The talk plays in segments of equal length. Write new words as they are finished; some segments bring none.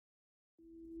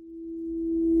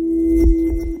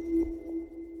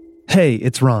Hey,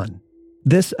 it's Ron.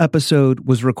 This episode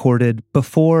was recorded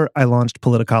before I launched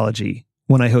Politicology,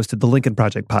 when I hosted the Lincoln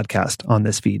Project podcast on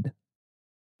this feed.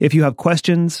 If you have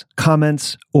questions,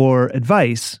 comments, or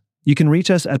advice, you can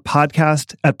reach us at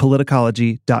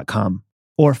podcast@politicology.com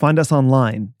or find us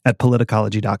online at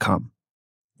politicology.com.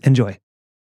 Enjoy.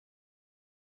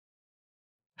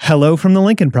 Hello from the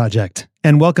Lincoln Project,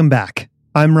 and welcome back.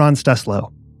 I'm Ron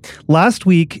Steslow. Last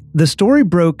week, the story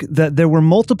broke that there were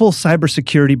multiple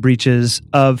cybersecurity breaches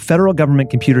of federal government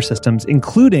computer systems,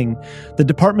 including the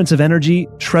Departments of Energy,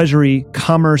 Treasury,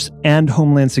 Commerce, and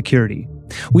Homeland Security.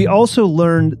 We also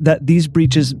learned that these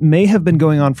breaches may have been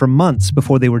going on for months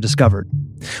before they were discovered.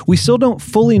 We still don't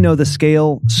fully know the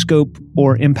scale, scope,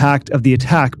 or impact of the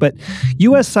attack, but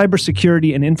U.S.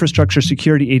 Cybersecurity and Infrastructure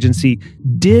Security Agency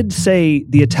did say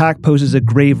the attack poses a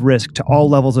grave risk to all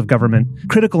levels of government,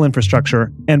 critical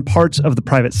infrastructure, and parts of the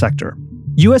private sector.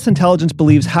 U.S. intelligence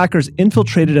believes hackers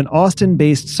infiltrated an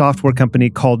Austin-based software company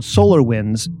called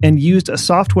SolarWinds and used a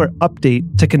software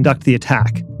update to conduct the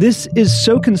attack. This is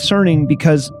so concerning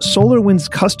because SolarWinds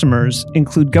customers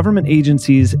include government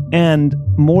agencies and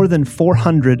more than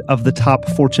 400 of the top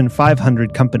Fortune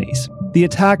 500 companies. The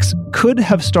attacks could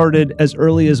have started as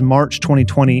early as March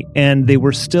 2020, and they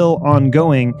were still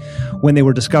ongoing when they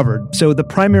were discovered. So the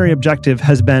primary objective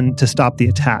has been to stop the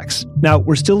attacks. Now,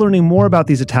 we're still learning more about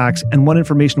these attacks and what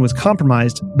information was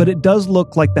compromised, but it does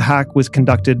look like the hack was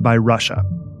conducted by Russia.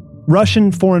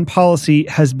 Russian foreign policy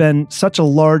has been such a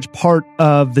large part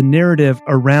of the narrative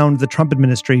around the Trump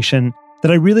administration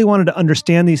that I really wanted to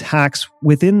understand these hacks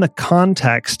within the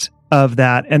context of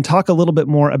that and talk a little bit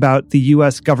more about the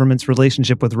U.S. government's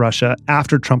relationship with Russia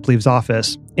after Trump leaves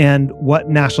office and what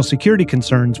national security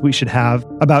concerns we should have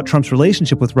about Trump's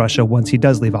relationship with Russia once he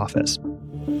does leave office.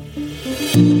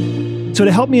 So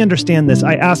to help me understand this,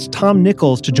 I asked Tom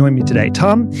Nichols to join me today.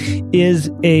 Tom is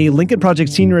a Lincoln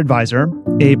Project senior advisor,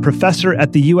 a professor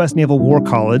at the U.S. Naval War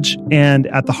College and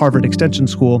at the Harvard Extension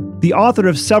School, the author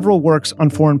of several works on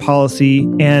foreign policy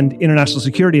and international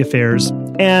security affairs,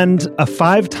 and a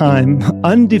 5-time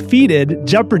undefeated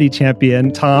Jeopardy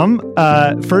champion. Tom,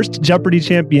 first Jeopardy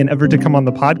champion ever to come on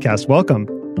the podcast. Welcome.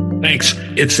 Thanks.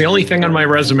 It's the only thing on my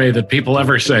resume that people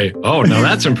ever say, oh, no,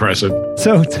 that's impressive.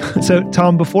 So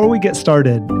Tom, before we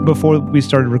started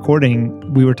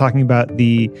recording, we were talking about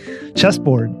the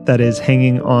chessboard that is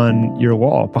hanging on your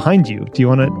wall behind you. Do you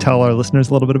want to tell our listeners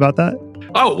a little bit about that?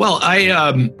 Oh, well,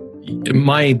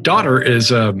 my daughter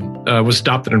was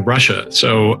adopted in Russia.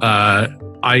 So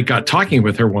I got talking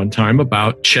with her one time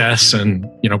about chess and,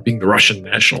 being the Russian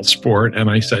national sport. And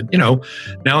I said, now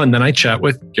and then I chat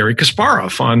with Garry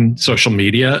Kasparov on social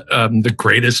media, one of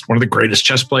the greatest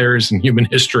chess players in human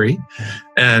history.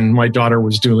 And my daughter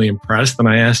was duly impressed. And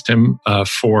I asked him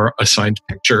for a signed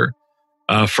picture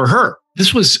for her.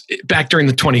 This was back during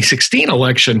the 2016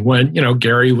 election when,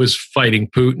 Garry was fighting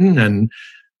Putin and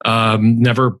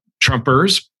never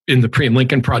Trumpers in the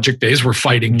pre-Lincoln Project days were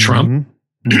fighting Trump.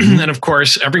 And of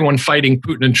course, everyone fighting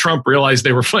Putin and Trump realized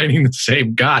they were fighting the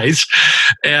same guys.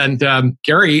 And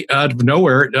Garry, out of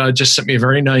nowhere, just sent me a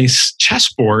very nice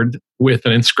chessboard with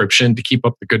an inscription to keep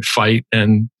up the good fight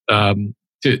and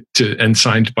and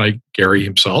signed by Garry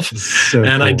himself. So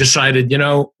and cool. I decided,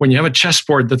 when you have a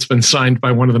chessboard that's been signed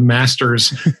by one of the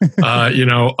masters,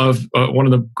 of one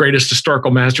of the greatest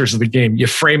historical masters of the game, you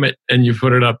frame it and you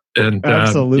put it up, and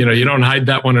you don't hide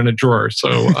that one in a drawer.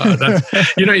 So that's,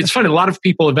 it's funny. A lot of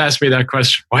people have asked me that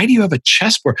question. Why do you have a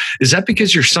chessboard? Is that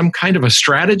because you're some kind of a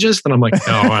strategist? And I'm like,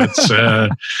 no,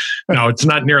 it's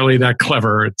not nearly that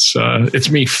clever. It's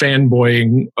me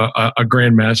fanboying a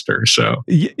grandmaster. So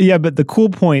yeah, but the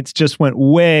cool points just went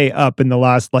way up in the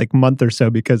last month or so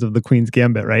because of the Queen's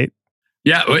Gambit, right?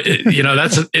 Yeah,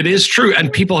 it is true,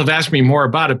 and people have asked me more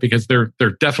about it because they're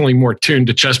definitely more tuned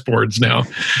to chessboards now.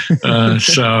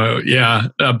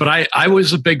 But I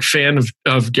was a big fan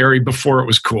of Garry before it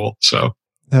was cool. So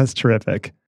that's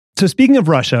terrific. So speaking of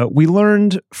Russia, we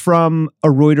learned from a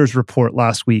Reuters report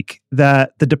last week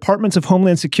that the Departments of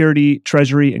Homeland Security,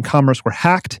 Treasury, and Commerce were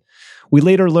hacked. We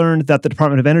later learned that the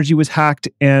Department of Energy was hacked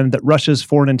and that Russia's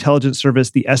Foreign Intelligence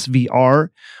Service, the SVR,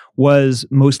 was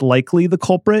most likely the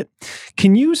culprit.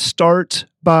 Can you start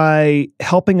by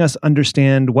helping us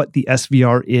understand what the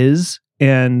SVR is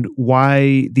and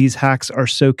why these hacks are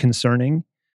so concerning?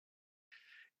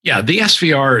 Yeah, the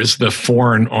SVR is the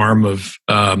foreign arm of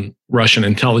Russian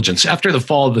intelligence. After the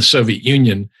fall of the Soviet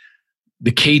Union,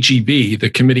 the KGB, the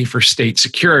Committee for State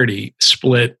Security,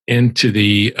 split into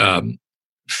the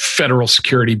Federal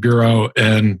Security Bureau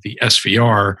and the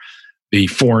SVR, the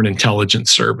Foreign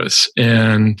Intelligence Service.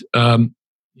 And the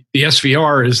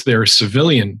SVR is their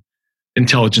civilian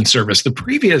intelligence service. The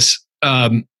previous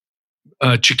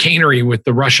chicanery with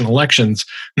the Russian elections,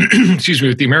 excuse me,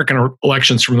 with the American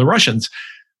elections from the Russians,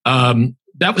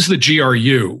 that was the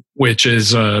GRU, which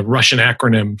is a Russian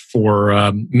acronym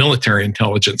for military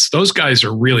intelligence. Those guys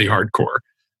are really hardcore.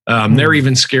 They're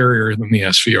even scarier than the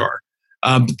SVR.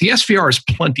 But the SVR is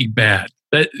plenty bad.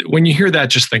 That when you hear that,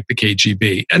 just think the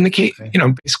KGB and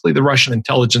basically the Russian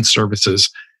intelligence services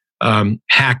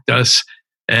hacked us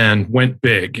and went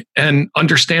big, and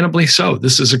understandably so.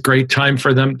 This is a great time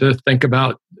for them to think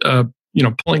about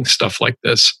pulling stuff like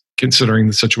this, considering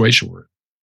the situation we're in.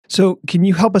 So can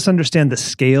you help us understand the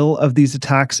scale of these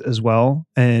attacks as well?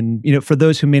 And, for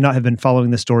those who may not have been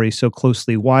following the story so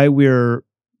closely, why we're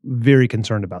very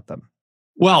concerned about them?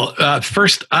 Well,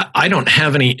 first, I don't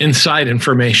have any inside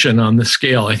information on the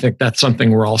scale. I think that's something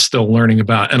we're all still learning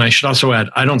about. And I should also add,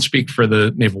 I don't speak for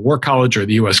the Naval War College or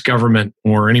the U.S. government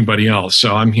or anybody else.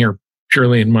 So I'm here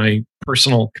purely in my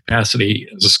personal capacity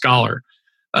as a scholar.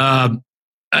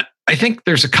 I think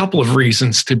there's a couple of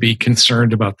reasons to be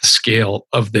concerned about the scale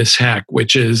of this hack,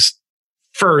 which is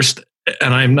first,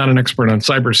 and I'm not an expert on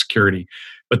cybersecurity,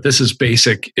 but this is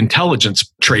basic intelligence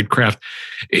tradecraft.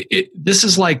 This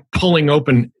is like pulling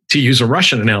open, to use a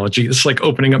Russian analogy, this is like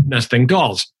opening up nesting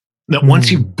dolls. That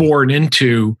once you've bored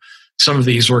into some of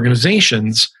these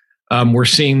organizations, we're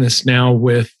seeing this now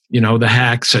with the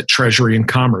hacks at Treasury and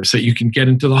Commerce, that you can get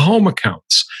into the home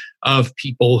accounts of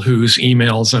people whose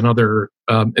emails and other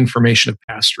information have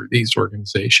passed through these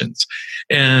organizations.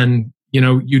 And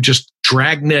you just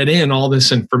dragnet in all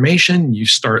this information, you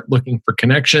start looking for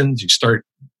connections, you start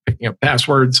picking up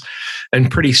passwords, and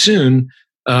pretty soon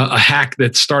a hack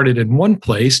that started in one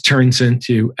place turns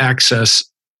into access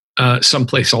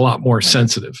someplace a lot more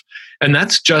sensitive. And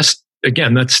that's just,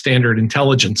 again, that's standard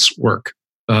intelligence work.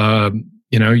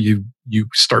 You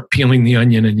start peeling the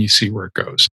onion and you see where it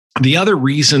goes. The other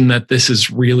reason that this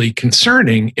is really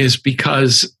concerning is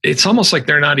because it's almost like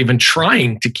they're not even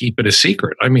trying to keep it a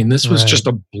secret. I mean, this was just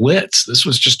a blitz. This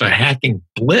was just a hacking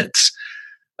blitz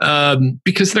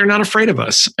because they're not afraid of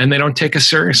us and they don't take us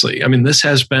seriously. I mean, this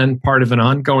has been part of an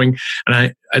ongoing,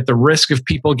 and at the risk of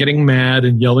people getting mad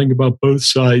and yelling about both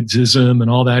sidesism and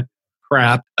all that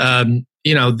crap,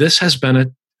 this has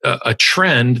been a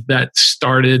trend that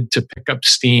started to pick up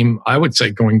steam, I would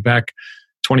say, going back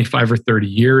 25 or 30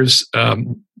 years,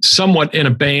 somewhat in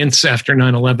abeyance after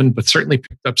 9/11, but certainly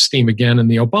picked up steam again in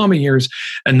the Obama years,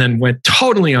 and then went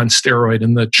totally on steroid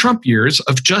in the Trump years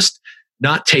of just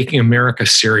not taking America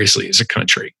seriously as a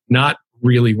country, not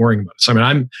really worrying about us. I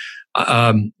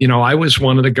mean, I was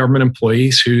one of the government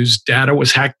employees whose data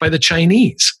was hacked by the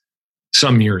Chinese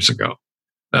some years ago.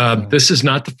 This is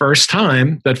not the first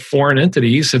time that foreign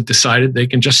entities have decided they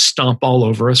can just stomp all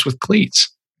over us with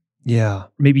cleats. Yeah.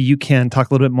 Maybe you can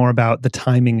talk a little bit more about the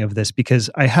timing of this,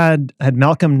 because I had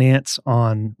Malcolm Nance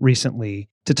on recently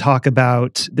to talk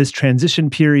about this transition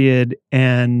period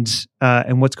and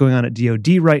what's going on at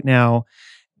DoD right now,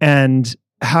 and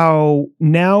how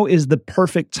now is the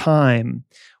perfect time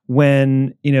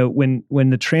when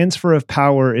the transfer of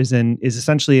power is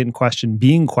essentially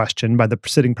being questioned by the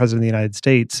sitting president of the United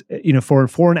States, for a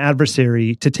foreign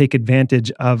adversary to take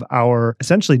advantage of our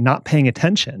essentially not paying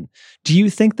attention. Do you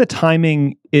think the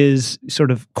timing is sort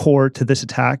of core to this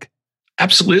attack?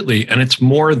 Absolutely. And it's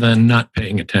more than not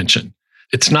paying attention.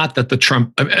 It's not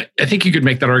that I think you could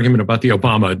make that argument about the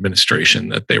Obama administration,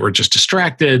 that they were just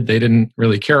distracted. They didn't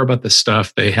really care about this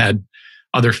stuff. They had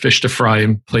other fish to fry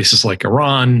in places like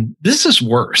Iran. This is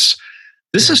worse.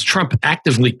 This is Trump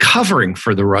actively covering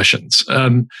for the Russians.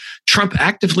 Trump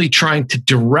actively trying to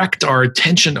direct our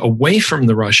attention away from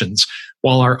the Russians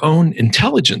while our own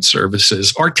intelligence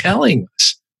services are telling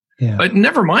us. Yeah. But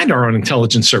never mind our own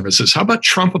intelligence services. How about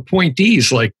Trump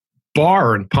appointees like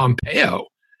Barr and Pompeo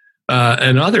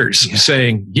and others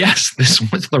saying, yes, this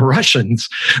was the Russians.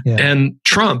 Yeah. And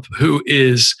Trump, who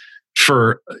is,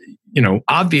 for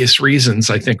obvious reasons,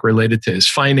 I think related to his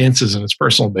finances and his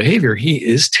personal behavior, he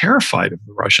is terrified of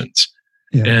the Russians.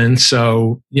 Yeah. And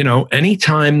so,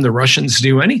 anytime the Russians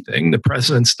do anything, the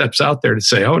president steps out there to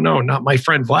say, oh, no, not my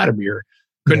friend Vladimir.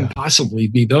 Couldn't possibly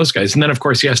be those guys. And then, of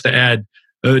course, he has to add,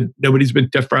 nobody's been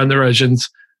tough on the Russians.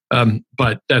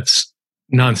 But that's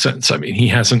nonsense. I mean, he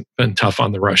hasn't been tough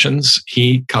on the Russians.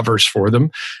 He covers for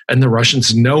them. And the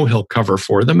Russians know he'll cover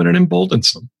for them, and it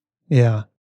emboldens them. Yeah.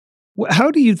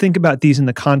 How do you think about these in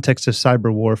the context of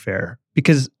cyber warfare?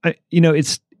 Because,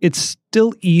 it's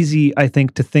still easy, I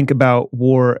think, to think about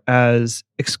war as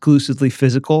exclusively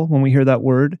physical when we hear that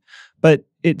word. But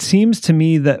it seems to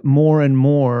me that more and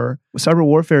more cyber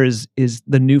warfare is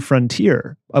the new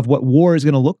frontier of what war is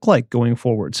going to look like going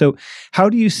forward. So how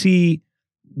do you see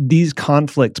these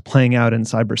conflicts playing out in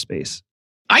cyberspace?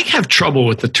 I have trouble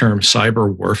with the term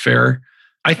cyber warfare.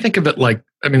 I think of it like,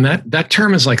 that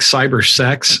term is like cyber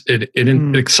sex. It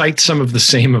excites some of the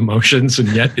same emotions, and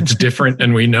yet it's different,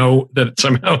 and we know that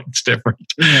somehow it's different.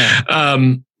 Yeah.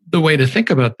 The way to think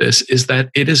about this is that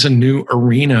it is a new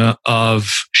arena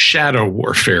of shadow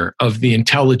warfare, of the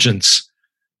intelligence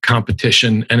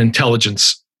competition and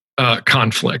intelligence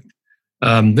conflict.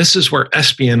 This is where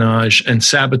espionage and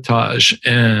sabotage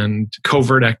and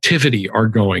covert activity are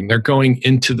going. They're going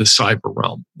into the cyber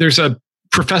realm. There's a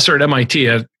professor at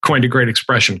MIT coined a great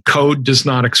expression: code does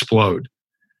not explode.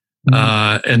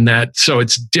 So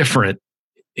it's different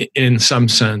in some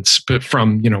sense, but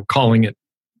from, calling it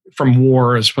from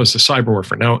war as opposed to cyber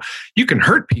warfare. Now, you can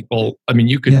hurt people.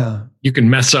 You can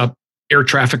mess up air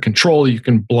traffic control. You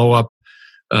can blow up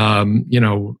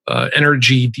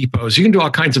energy depots. You can do all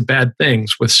kinds of bad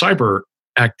things with cyber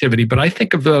activity, but I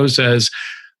think of those as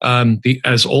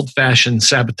old-fashioned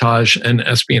sabotage and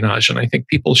espionage, and I think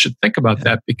people should think about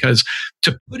that, because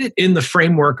to put it in the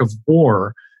framework of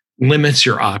war limits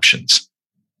your options.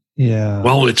 Yeah.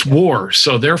 Well, it's war,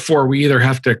 so therefore we either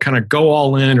have to kind of go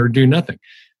all in or do nothing.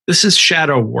 This is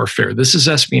shadow warfare. This is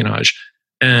espionage,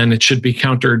 and it should be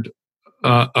countered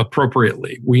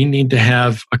appropriately. We need to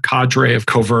have a cadre of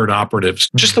covert operatives,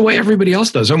 just the way everybody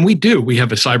else does. And we do. We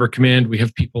have a cyber command. We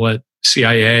have people at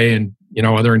CIA and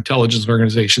other intelligence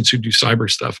organizations who do cyber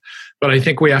stuff. But I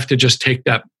think we have to just take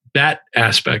that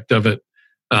aspect of it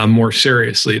more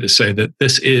seriously, to say that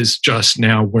this is just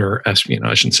now where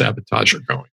espionage and sabotage are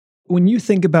going. When you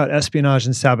think about espionage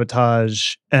and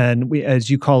sabotage, and as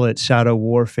you call it, shadow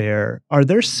warfare, are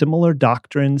there similar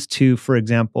doctrines to, for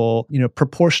example,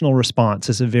 proportional response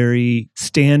is a very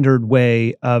standard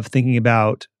way of thinking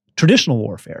about traditional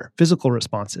warfare, physical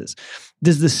responses.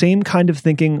 Does the same kind of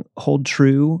thinking hold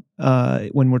true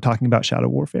when we're talking about shadow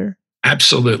warfare?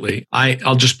 Absolutely.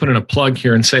 I'll just put in a plug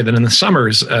here and say that in the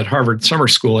summers at Harvard Summer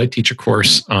School, I teach a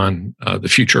course on the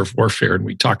future of warfare, and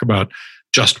we talk about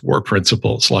just war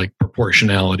principles like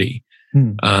proportionality,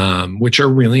 which are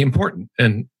really important.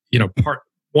 And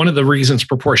one of the reasons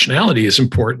proportionality is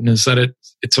important is that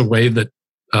it's a way that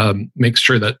makes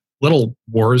sure that little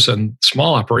wars and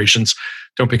small operations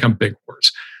don't become big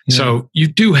wars. Yeah. So you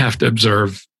do have to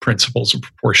observe principles of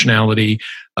proportionality.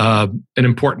 An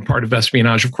important part of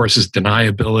espionage, of course, is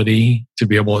deniability, to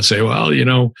be able to say,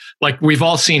 well, like we've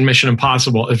all seen Mission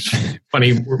Impossible. It's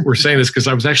funny we're saying this because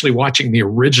I was actually watching the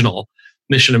original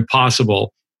Mission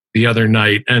Impossible the other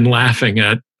night and laughing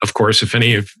at, of course, if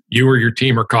any of you or your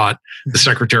team are caught, the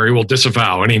secretary will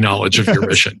disavow any knowledge of your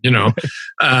mission,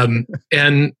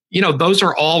 and those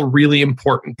are all really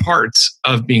important parts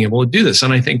of being able to do this.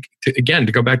 And I think, to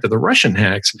go back to the Russian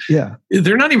hacks,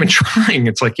 they're not even trying.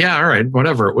 It's like, all right,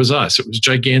 whatever. It was us. It was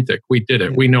gigantic. We did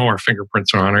it. Yeah. We know our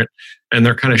fingerprints are on it. And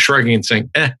they're kind of shrugging and saying,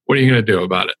 what are you going to do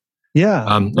about it?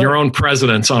 Yeah. Your own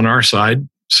president's on our side.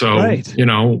 So,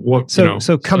 what,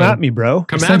 so come at me, bro.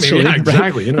 Come at me. Yeah,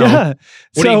 exactly. Right?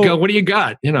 What do you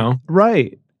got?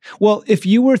 Right. Well, if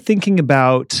you were thinking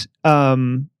about,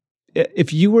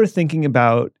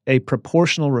 a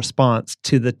proportional response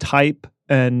to the type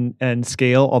and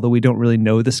scale, although we don't really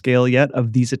know the scale yet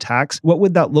of these attacks, what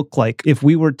would that look like if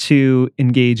we were to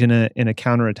engage in a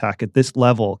counterattack at this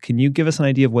level? Can you give us an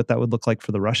idea of what that would look like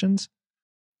for the Russians?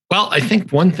 Well, I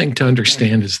think one thing to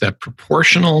understand is that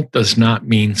proportional does not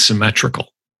mean symmetrical.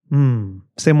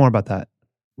 Say more about that.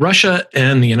 Russia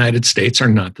and the United States are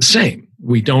not the same.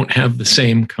 We don't have the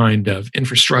same kind of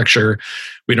infrastructure.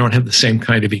 We don't have the same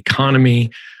kind of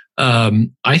economy.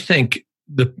 I think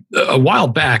a while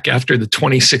back, after the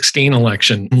 2016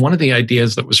 election, one of the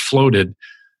ideas that was floated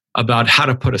about how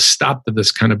to put a stop to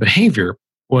this kind of behavior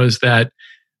was that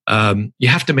you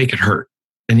have to make it hurt.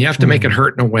 And you have to make it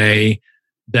hurt in a way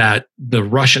that the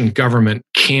Russian government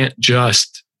can't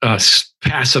just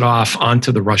pass it off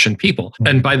onto the Russian people.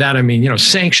 And by that, I mean,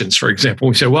 sanctions, for example.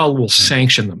 We say, well, we'll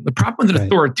sanction them. The problem with an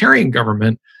authoritarian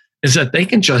government is that they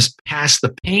can just pass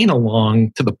the pain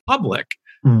along to the public.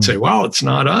 Say, well, it's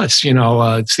not us,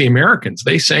 it's the Americans.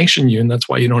 They sanction you, and that's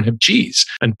why you don't have cheese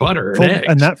and butter and eggs.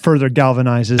 And that further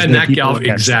galvanizes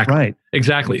exactly. Right.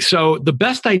 Exactly. So the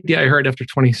best idea I heard after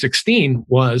 2016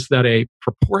 was that a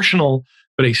proportional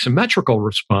but a symmetrical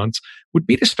response would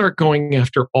be to start going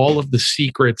after all of the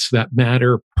secrets that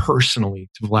matter personally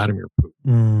to Vladimir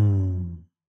Putin.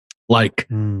 Like,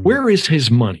 where is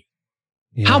his money?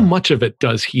 Yeah. How much of it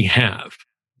does he have?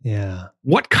 Yeah.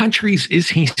 What countries is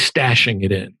he stashing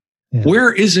it in? Yeah.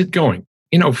 Where is it going?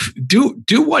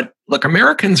 Do what? Look,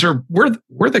 Americans we're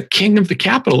the king of the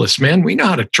capitalists, man. We know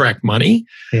how to track money.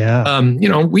 Yeah.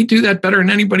 We do that better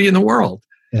than anybody in the world.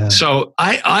 Yeah. So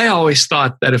I always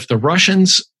thought that if the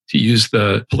Russians, to use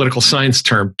the political science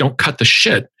term, don't cut the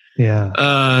shit,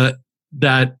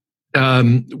 that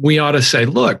we ought to say,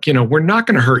 look, we're not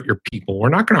going to hurt your people. We're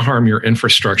not going to harm your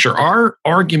infrastructure. Our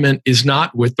argument is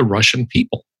not with the Russian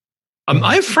people.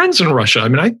 I have friends in Russia. I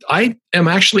mean, I am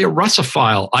actually a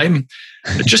Russophile. I'm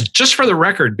just for the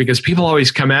record, because people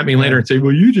always come at me later and say,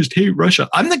 well, you just hate Russia.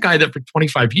 I'm the guy that for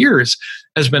 25 years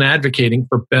has been advocating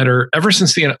for better, ever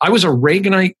since the end. I was a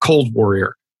Reaganite Cold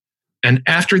Warrior. And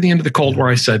after the end of the Cold War,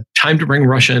 I said, time to bring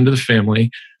Russia into the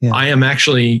family. Yeah. I am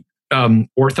actually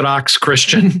Orthodox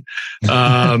Christian.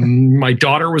 My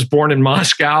daughter was born in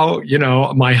Moscow.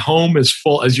 My home is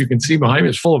full, as you can see behind me,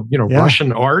 is full of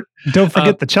Russian art. Don't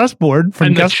forget the chessboard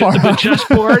from Kasparov. The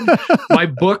chessboard. My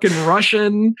book in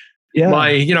Russian. Yeah.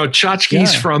 My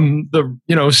tchotchkes from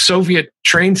the Soviet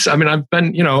trains. I mean,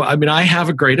 I have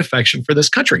a great affection for this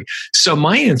country. So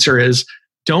my answer is,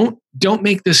 don't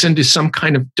make this into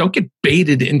don't get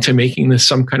baited into making this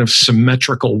some kind of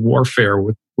symmetrical warfare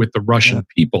with the Russian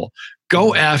people.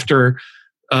 Go after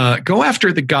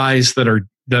the guys that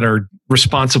are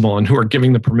responsible and who are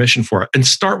giving the permission for it, and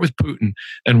start with Putin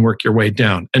and work your way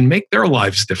down and make their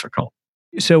lives difficult.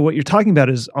 So what you're talking about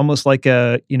is almost like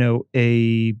a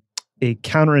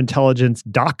counterintelligence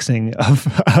doxing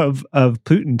of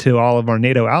Putin to all of our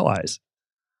NATO allies.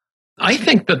 I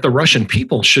think that the Russian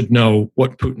people should know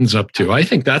what Putin's up to. I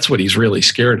think that's what he's really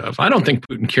scared of. I don't think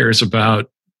Putin cares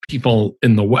about people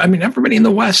in the West. I mean, everybody in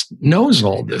the West knows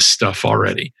all this stuff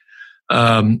already.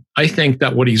 I think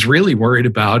that what he's really worried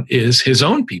about is his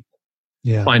own people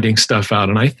finding stuff out.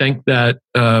 And I think that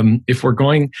if we're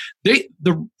going, think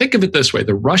of it this way: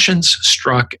 the Russians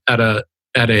struck at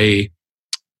a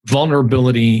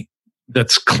vulnerability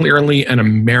that's clearly an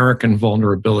American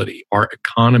vulnerability. Our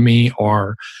economy,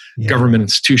 our government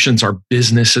institutions, our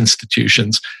business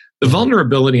institutions. The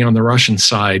vulnerability on the Russian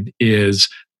side is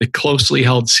the closely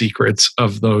held secrets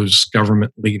of those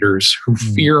government leaders who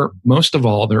fear most of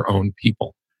all their own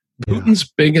people.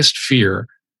 Putin's biggest fear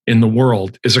in the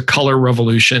world is a color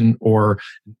revolution or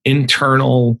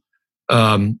internal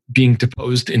being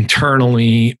deposed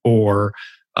internally, or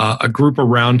a group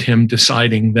around him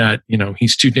deciding that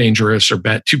he's too dangerous or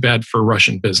too bad for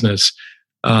Russian business.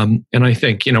 And I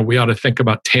think we ought to think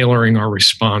about tailoring our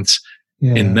response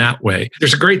in that way.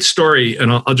 There's a great story,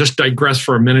 and I'll just digress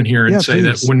for a minute here and say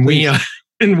that when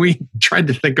we tried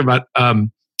to think about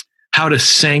how to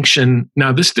sanction,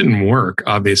 now this didn't work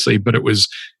obviously, but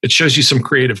it shows you some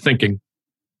creative thinking.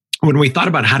 When we thought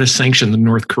about how to sanction the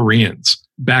North Koreans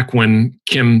back when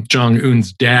Kim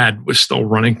Jong-un's dad was still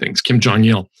running things, Kim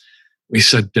Jong-il, we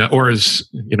said, or as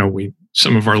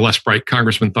some of our less bright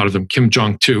congressmen thought of them, Kim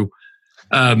Jong-2.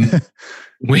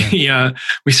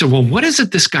 We said, well, what is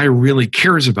it this guy really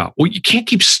cares about? Well, you can't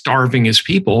keep starving his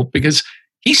people, because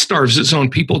he starves his own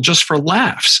people just for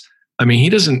laughs. I mean, he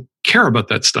doesn't care about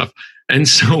that stuff. And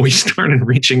so we started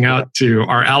reaching out to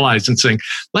our allies and saying,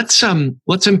 let's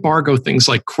embargo things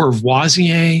like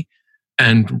Courvoisier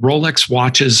and Rolex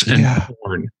watches and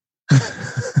porn.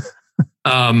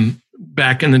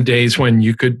 Back in the days when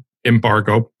you could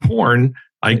embargo porn,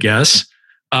 I guess.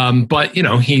 But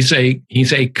he's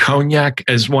a cognac,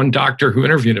 as one doctor who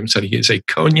interviewed him said, he is a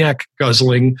cognac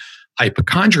guzzling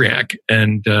hypochondriac,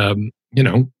 and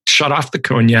shut off the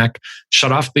cognac,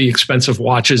 shut off the expensive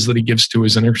watches that he gives to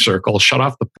his inner circle, shut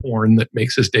off the porn that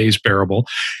makes his days bearable.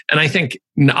 And I think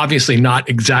obviously not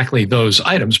exactly those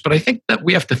items, but I think that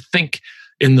we have to think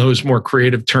in those more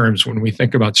creative terms when we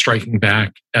think about striking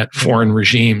back at foreign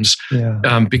regimes,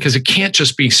 because it can't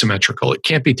just be symmetrical. It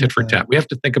can't be tit for tat. We have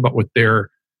to think about what their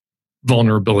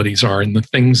vulnerabilities are and the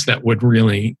things that would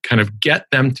really kind of get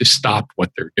them to stop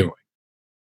what they're doing.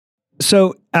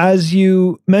 So, as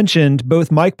you mentioned,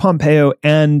 both Mike Pompeo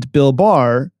and Bill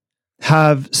Barr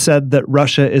have said that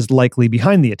Russia is likely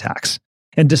behind the attacks.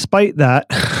 And despite that,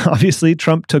 obviously,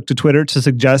 Trump took to Twitter to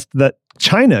suggest that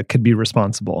China could be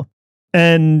responsible.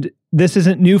 And this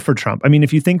isn't new for Trump. I mean,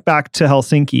 if you think back to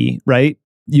Helsinki, right?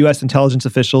 U.S. intelligence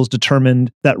officials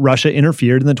determined that Russia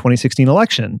interfered in the 2016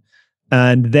 election.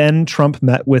 And then Trump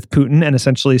met with Putin and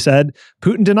essentially said,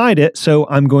 Putin denied it, so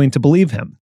I'm going to believe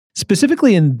him.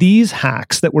 Specifically in these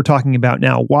hacks that we're talking about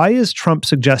now, why is Trump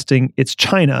suggesting it's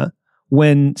China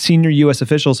when senior U.S.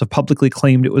 officials have publicly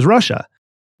claimed it was Russia?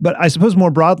 But I suppose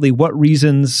more broadly, what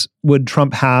reasons would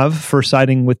Trump have for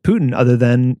siding with Putin other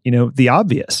than, the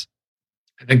obvious?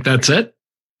 I think that's it.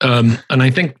 And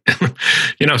I think,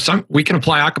 we can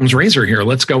apply Occam's razor here.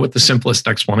 Let's go with the simplest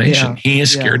explanation. He is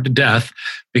scared to death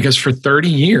because for 30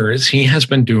 years, he has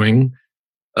been doing,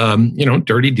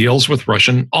 dirty deals with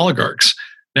Russian oligarchs.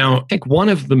 Now, I think one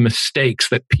of the mistakes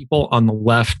that people on the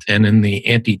left and in the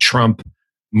anti-Trump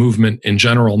movement in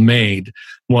general made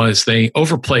was they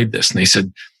overplayed this and they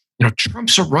said,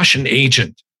 Trump's a Russian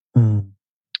agent.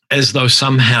 As though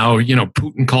somehow,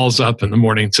 Putin calls up in the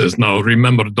morning and says, no,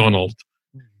 remember, Donald,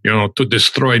 to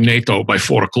destroy NATO by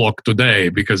 4:00 today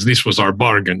because this was our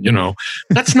bargain,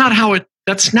 That's not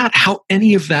how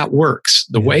any of that works.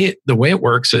 The way it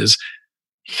works is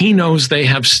he knows they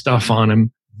have stuff on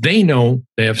him. They know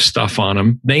they have stuff on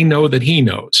him. They know that he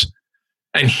knows.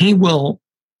 And he will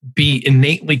be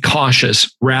innately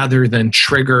cautious rather than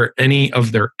trigger any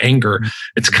of their anger.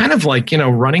 It's kind of like,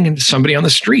 running into somebody on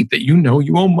the street that you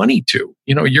owe money to.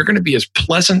 You're going to be as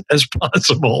pleasant as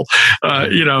possible,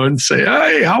 and say,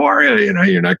 hey, how are you?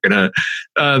 You're not going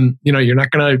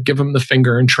to give him the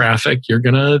finger in traffic. You're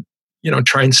going to,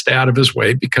 try and stay out of his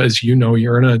way because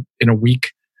you're in a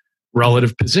weak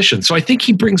relative position. So I think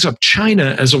he brings up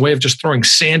China as a way of just throwing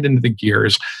sand into the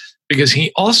gears because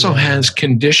he also has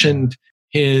conditioned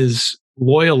his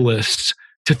loyalists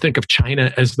to think of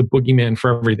China as the boogeyman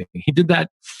for everything. He did that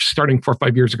starting 4 or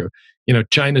 5 years ago.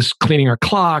 China's cleaning our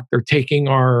clock. They're taking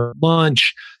our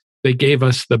lunch. They gave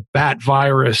us the bat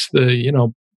virus,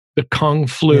 the Kung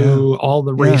flu, all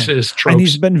the racist tropes. And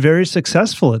he's been very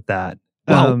successful at that.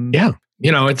 Well,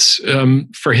 it's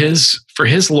for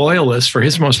his loyalists, for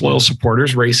his most loyal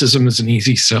supporters, racism is an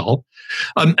easy sell.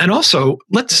 And also,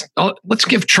 let's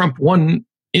give Trump 1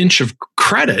 inch of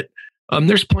credit.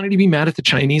 There's plenty to be mad at the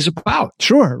Chinese about.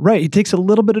 Sure, right. He takes a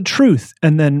little bit of truth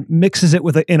and then mixes it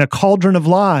in a cauldron of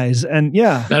lies. And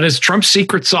that is Trump's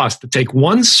secret sauce, to take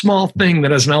one small thing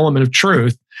that has an element of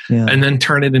truth and then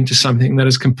turn it into something that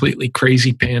is completely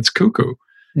crazy pants cuckoo.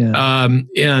 Yeah.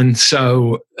 And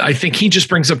so I think he just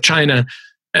brings up China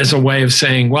as a way of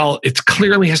saying, well, it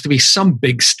clearly has to be some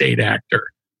big state actor.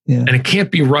 Yeah. And it can't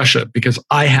be Russia because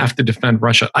I have to defend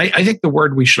Russia. I think the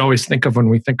word we should always think of when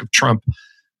we think of Trump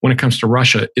when it comes to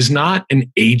Russia is not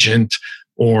an agent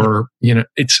or,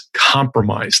 it's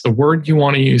compromised. The word you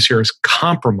want to use here is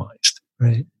compromised.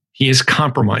 Right. He is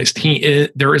compromised.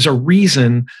 There is a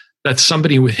reason that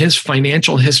somebody with his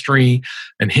financial history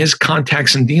and his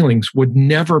contacts and dealings would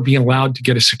never be allowed to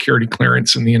get a security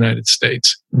clearance in the United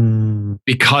States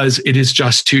because it is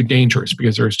just too dangerous,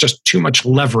 because there's just too much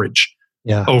leverage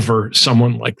over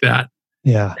someone like that.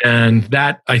 Yeah. And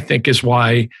that, I think, is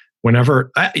why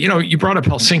whenever, you brought up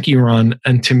Helsinki, Ron,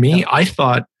 and to me, I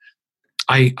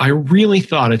really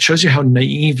thought it shows you how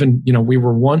naive and, we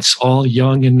were once all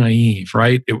young and naive,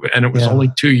 right? And it was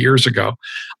only 2 years ago.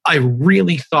 I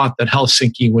really thought that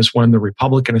Helsinki was when the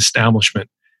Republican establishment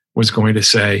was going to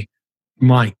say,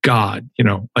 my God,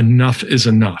 enough is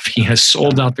enough. He has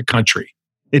sold out the country.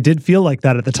 It did feel like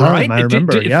that at the time. Right? I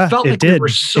remember. It felt like we were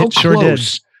so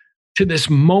close to this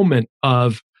moment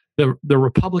of the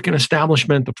Republican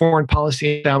establishment, the foreign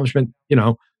policy establishment,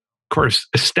 of course,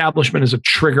 establishment is a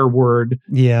trigger word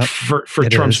for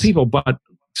Trump's people. But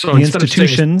so the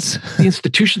institutions, the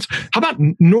institutions, how about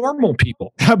normal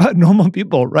people? How about normal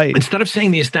people? Right. Instead of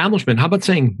saying the establishment, how about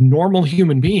saying normal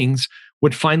human beings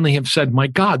would finally have said, my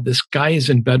God, this guy is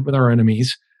in bed with our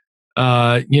enemies.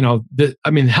 Helsinki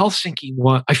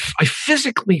was, I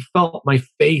physically felt my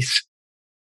face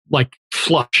like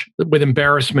flush with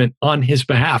embarrassment on his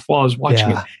behalf while I was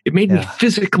watching it. It made me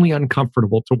physically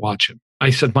uncomfortable to watch him. I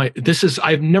said,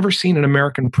 I've never seen an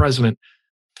American president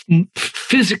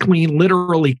physically,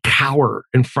 literally cower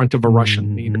in front of a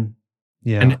Russian leader.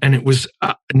 Yeah. And it was,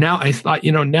 now I thought,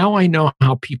 now I know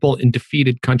how people in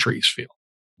defeated countries feel.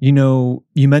 You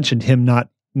mentioned him not,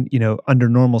 under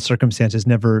normal circumstances,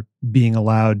 never being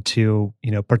allowed to,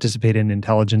 participate in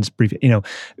intelligence briefing,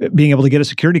 being able to get a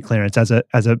security clearance as a,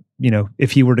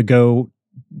 if he were to go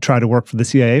try to work for the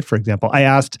CIA, for example. I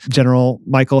asked General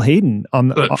Michael Hayden on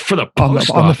the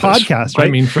podcast,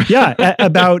 right?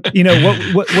 About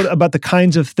what about the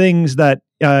kinds of things that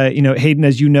Hayden,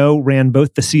 as you know, ran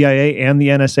both the CIA and the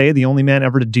NSA, the only man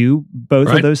ever to do both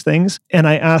of those things. And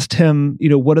I asked him,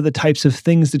 what are the types of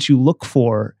things that you look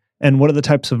for? And what are the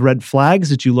types of red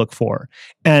flags that you look for?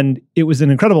 And it was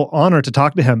an incredible honor to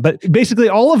talk to him. But basically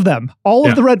all of them,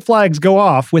 of the red flags go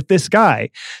off with this guy.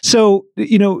 So,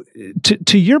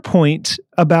 to your point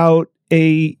about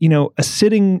a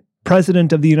sitting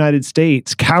president of the United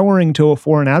States cowering to a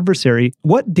foreign adversary,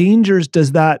 what dangers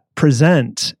does that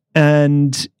present?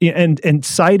 And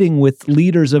siding with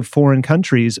leaders of foreign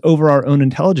countries over our own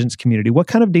intelligence community, what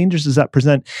kind of dangers does that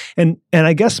present? And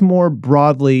I guess more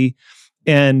broadly,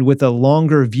 and with a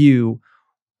longer view,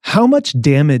 how much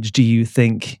damage do you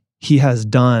think he has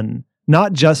done,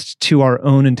 not just to our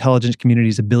own intelligence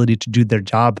community's ability to do their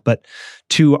job, but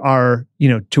to our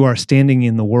standing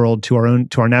in the world, to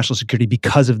our national security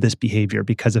because of this behavior,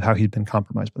 because of how he's been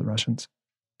compromised by the Russians?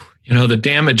 The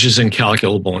damage is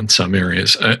incalculable in some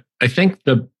areas. I think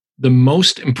the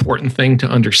most important thing to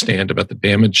understand about the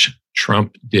damage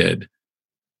Trump did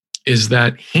is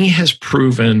that he has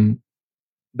proven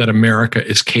that America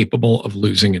is capable of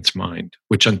losing its mind,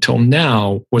 which until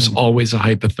now was always a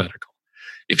hypothetical.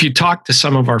 If you talk to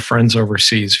some of our friends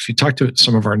overseas, if you talk to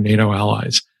some of our NATO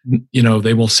allies,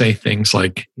 they will say things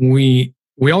like, we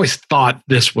always thought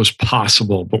this was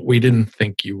possible, but we didn't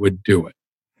think you would do it.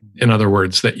 In other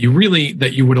words, that you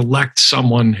would elect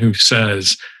someone who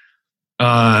says,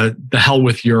 the hell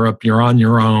with Europe, you're on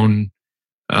your own.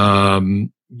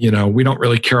 We don't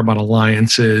really care about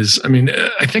alliances. I mean,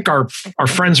 I think our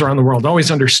friends around the world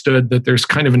always understood that there's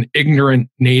kind of an ignorant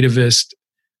nativist,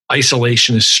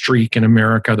 isolationist streak in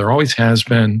America. There always has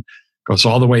been. Goes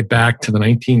all the way back to the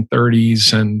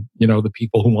 1930s and, the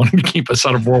people who wanted to keep us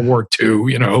out of World War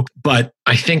II, But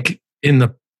I think in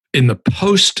the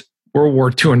post-World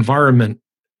War II environment,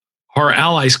 our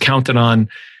allies counted on,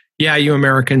 yeah, you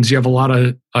Americans, you have a lot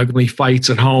of ugly fights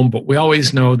at home, but we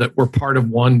always know that we're part of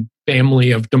one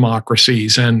family of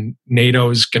democracies and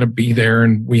NATO is going to be there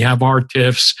and we have our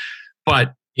tiffs.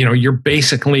 But, you're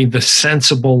basically the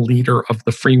sensible leader of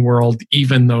the free world,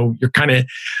 even though you're kind of,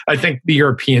 I think the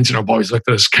Europeans, have always looked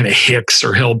at us kind of hicks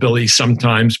or hillbillies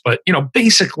sometimes, but,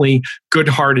 basically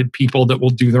good-hearted people that will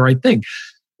do the right thing.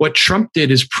 What Trump did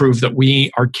is prove that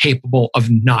we are capable of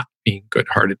not being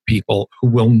good-hearted people who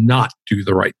will not do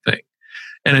the right thing.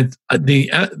 And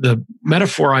the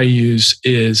metaphor I use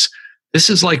is, this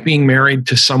is like being married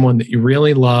to someone that you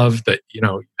really love, that,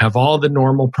 have all the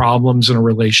normal problems in a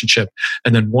relationship.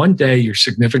 And then one day your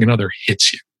significant other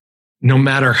hits you. No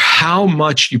matter how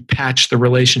much you patch the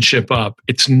relationship up,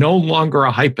 it's no longer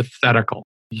a hypothetical.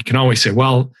 You can always say,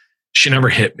 well, she never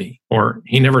hit me or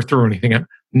he never threw anything at me.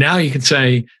 Now you can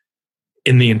say,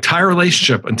 in the entire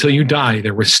relationship until you die,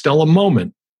 there was still a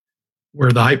moment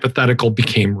where the hypothetical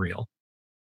became real.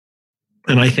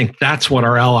 And I think that's what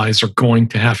our allies are going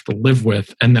to have to live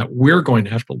with, and that we're going to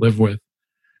have to live with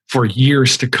for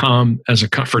years to come,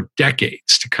 for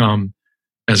decades to come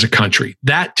as a country.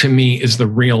 That, to me, is the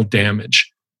real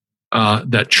damage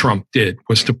that Trump did,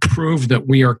 was to prove that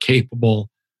we are capable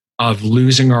of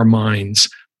losing our minds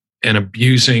and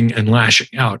abusing and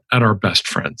lashing out at our best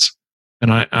friends.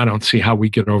 And I don't see how we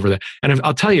get over that. And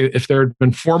I'll tell you, if there had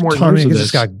been 4 more years of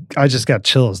this... I just got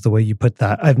chills the way you put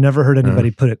that. I've never heard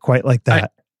anybody put it quite like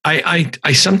that.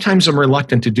 I sometimes am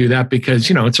reluctant to do that because,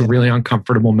 it's a really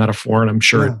uncomfortable metaphor, and I'm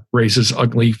sure it raises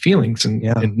ugly feelings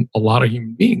in a lot of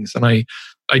human beings. And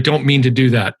I don't mean to do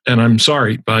that, and I'm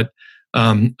sorry, but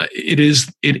it is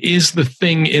the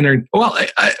thing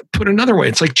I put another way,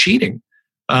 it's like cheating.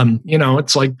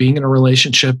 It's like being in a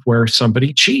relationship where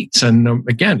somebody cheats. And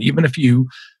again, even if you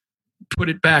put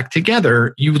it back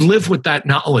together, you live with that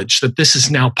knowledge that this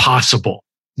is now possible.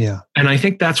 Yeah. And I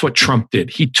think that's what Trump did.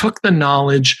 He took the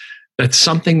knowledge that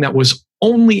something that was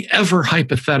only ever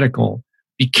hypothetical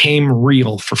became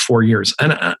real for 4 years.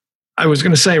 And I was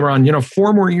going to say, Ron,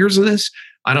 4 more years of this,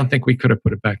 I don't think we could have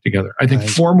put it back together. I think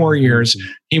 4 more years,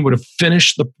 he would have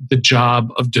finished the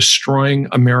job of destroying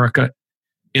America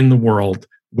in the world.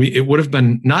 It would have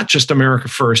been not just America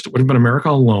first, it would have been America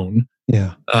alone.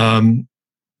 Yeah.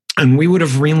 And we would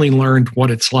have really learned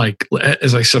what it's like,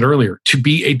 as I said earlier, to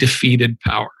be a defeated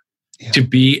power, to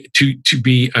be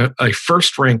a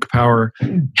first rank power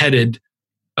headed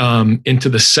into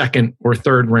the second or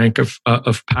third rank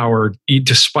of power,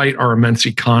 despite our immense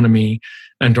economy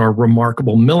and our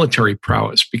remarkable military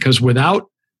prowess. Because without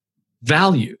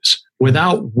values,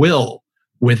 without will,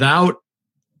 without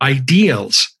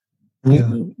ideals,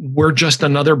 we're just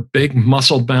another big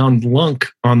muscle-bound lunk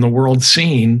on the world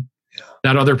scene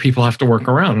that other people have to work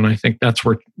around. And I think that's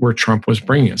where Trump was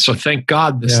bringing it. So thank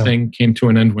God this thing came to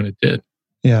an end when it did.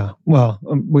 Yeah. Well,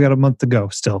 we got a month to go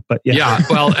still, but yeah. Yeah.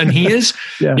 Well, and he is,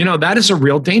 that is a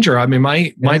real danger. I mean,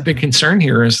 my big concern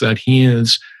here is that he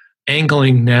is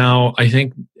angling now, I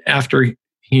think, after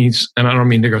he's, and I don't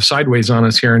mean to go sideways on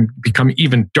us here and become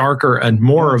even darker and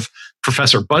more of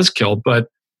Professor Buzzkill, but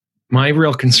my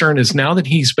real concern is now that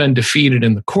he's been defeated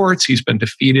in the courts, he's been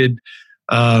defeated,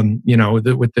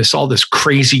 with all this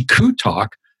crazy coup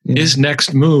talk, his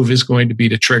next move is going to be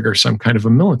to trigger some kind of a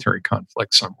military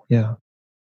conflict somewhere. Yeah.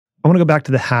 I want to go back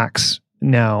to the hacks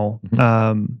now,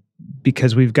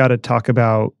 because we've got to talk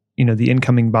about, the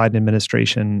incoming Biden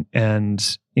administration.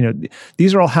 And,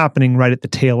 these are all happening right at the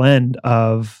tail end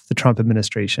of the Trump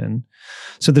administration.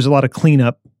 So there's a lot of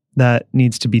cleanup that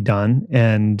needs to be done,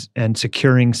 and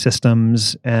securing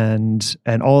systems, and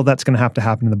all of that's going to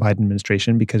happen in the Biden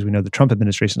administration, because we know the Trump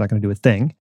administration is not going to do a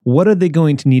thing. What are they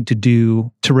going to need to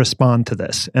do to respond to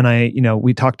this? And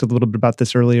we talked a little bit about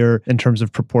this earlier in terms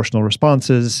of proportional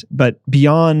responses, but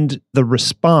beyond the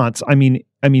response, I mean,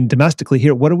 domestically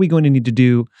here, what are we going to need to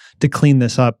do to clean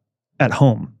this up at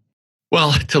home?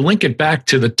 Well, to link it back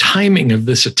to the timing of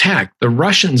this attack, the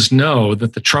Russians know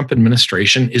that the Trump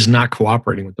administration is not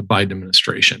cooperating with the Biden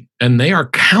administration, and they are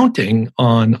counting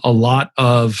on a lot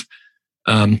of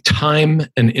time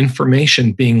and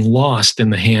information being lost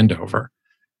in the handover.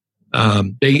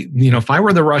 If I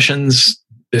were the Russians,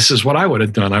 this is what I would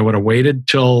have done. I would have waited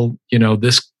till,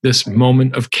 this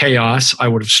moment of chaos. I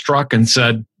would have struck and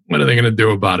said, what are they going to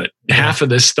do about it? Half of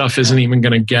this stuff isn't even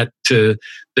going to get to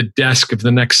the desk of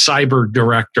the next cyber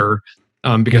director,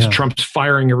 because Trump's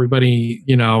firing everybody,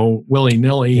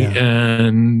 willy-nilly,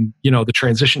 and the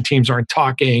transition teams aren't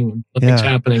talking. Nothing's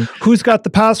happening. Who's got the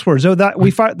passwords? Oh, that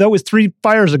was 3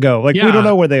 fires ago. We don't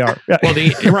know where they are. Well,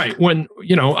 right when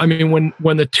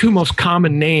when the 2 most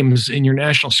common names in your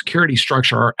national security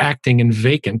structure are acting and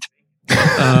vacant.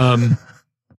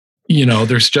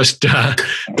 There's just,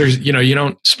 you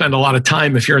don't spend a lot of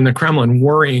time if you're in the Kremlin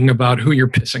worrying about who you're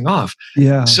pissing off.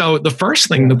 Yeah. So the first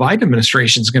thing the Biden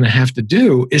administration is going to have to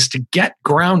do is to get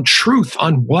ground truth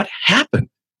on what happened.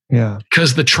 Yeah.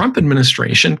 Because the Trump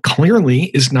administration clearly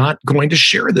is not going to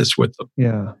share this with them.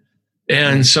 Yeah.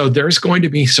 And so there's going to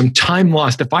be some time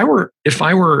lost. If I were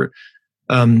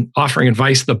offering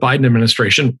advice to the Biden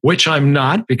administration, which I'm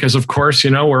not, because of course,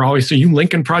 we're always saying, you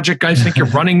Lincoln Project guys think you're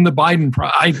running the Biden.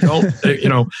 I don't,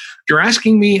 if you're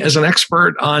asking me as an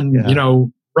expert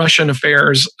on, Russian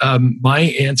affairs, my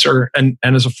answer, and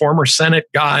as a former Senate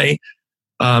guy,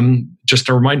 just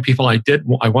to remind people, I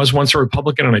was once a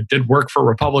Republican and I did work for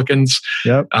Republicans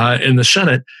in the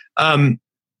Senate.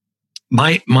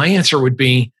 My answer would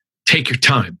be, take your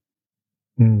time,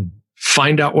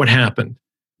 find out what happened.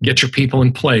 Get your people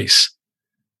in place,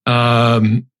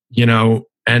 and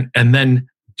then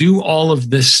do all of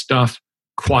this stuff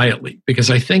quietly. Because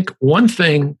I think one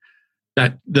thing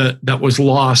that was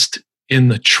lost in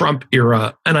the Trump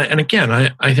era, and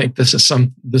I think this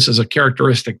is a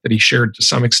characteristic that he shared to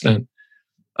some extent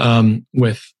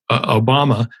with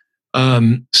Obama.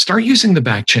 Start using the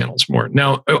back channels more.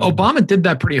 Now, Obama did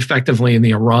that pretty effectively in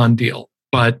the Iran deal,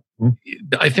 but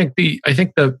I think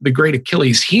the great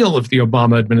Achilles heel of the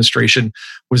Obama administration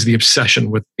was the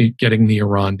obsession with getting the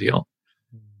Iran deal.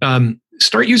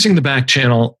 Start using the back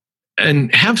channel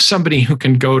and have somebody who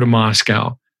can go to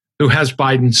Moscow, who has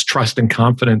Biden's trust and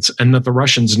confidence, and that the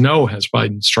Russians know has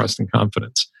Biden's trust and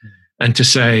confidence, and to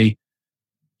say,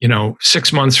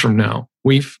 6 months from now,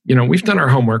 we've done our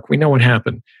homework, we know what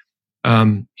happened.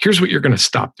 Here's what you're going to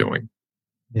stop doing.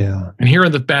 Yeah, and here are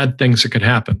the bad things that could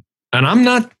happen. And I'm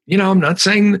not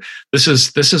saying this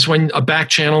is when a back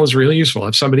channel is really useful.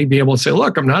 Have somebody be able to say,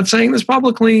 look, I'm not saying this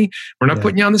publicly. We're not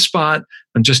putting you on the spot.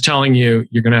 I'm just telling you,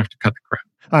 you're going to have to cut the crap.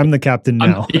 I'm the captain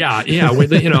now. With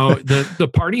the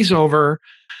party's over.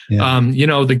 Yeah.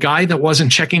 The guy that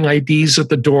wasn't checking IDs at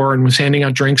the door and was handing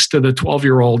out drinks to the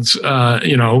 12-year-olds,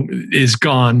 is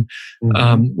gone.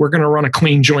 Mm-hmm. We're going to run a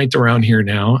clean joint around here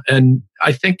now. And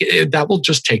I think that will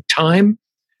just take time,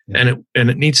 and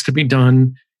it needs to be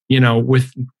done,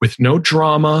 with no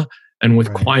drama and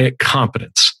with quiet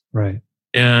competence. Right.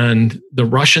 And the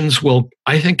Russians will,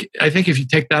 I think if you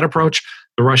take that approach,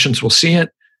 the Russians will see it.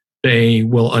 They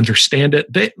will understand it.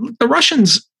 I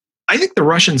think the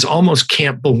Russians almost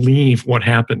can't believe what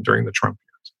happened during the Trump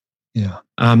years. Yeah.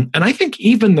 And I think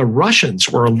even the Russians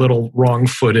were a little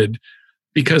wrong-footed,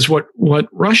 because what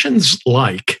Russians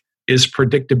like is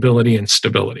predictability and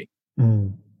stability.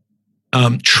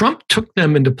 Trump took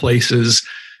them into places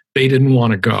they didn't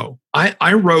want to go.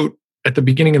 I wrote at the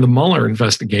beginning of the Mueller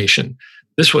investigation,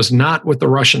 this was not what the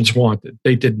Russians wanted.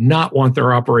 They did not want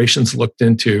their operations looked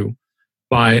into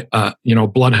by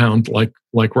bloodhound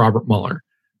like Robert Mueller.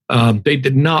 They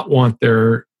did not want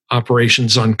their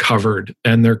operations uncovered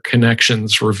and their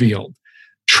connections revealed.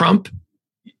 Trump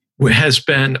has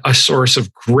been a source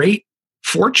of great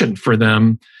fortune for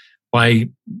them by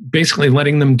basically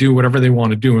letting them do whatever they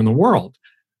want to do in the world.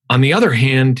 On the other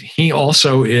hand, he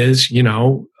also is, he's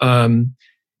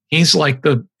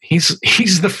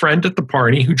the friend at the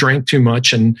party who drank too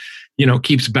much and,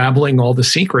 keeps babbling all the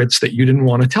secrets that you didn't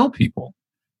want to tell people.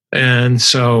 And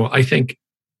so I think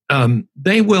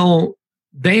they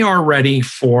are ready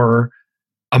for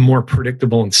a more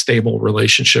predictable and stable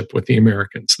relationship with the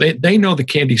Americans. They know the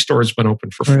candy store has been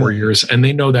open for 4 years, and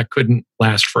they know that couldn't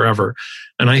last forever.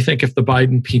 And I think if the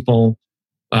Biden people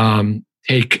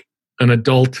take an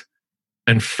adult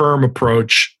and firm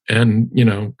approach and,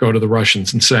 go to the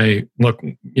Russians and say, look,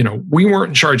 we weren't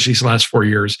in charge these last 4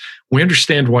 years. We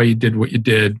understand why you did what you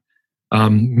did.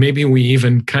 Maybe we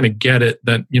even kind of get it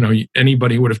that,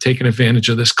 anybody would have taken advantage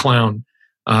of this clown,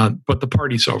 but the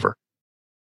party's over.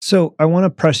 So I want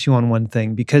to press you on one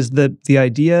thing, because the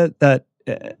idea that,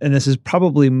 and this is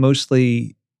probably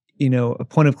mostly, a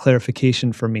point of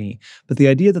clarification for me, but the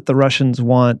idea that the Russians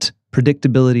want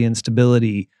predictability and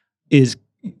stability is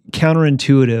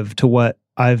counterintuitive to what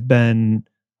I've been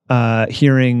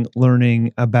hearing,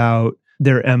 learning about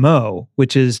their MO,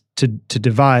 which is to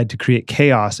divide, to create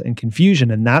chaos and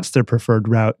confusion. And that's their preferred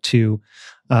route to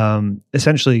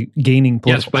essentially gaining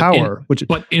political power.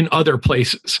 But in other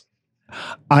places.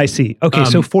 I see. Okay,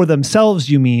 so for themselves,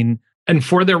 you mean? And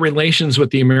for their relations with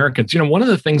the Americans. One of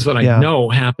the things that I know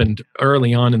happened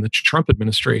early on in the Trump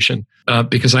administration,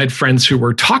 because I had friends who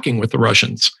were talking with the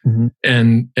Russians,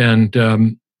 and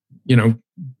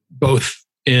both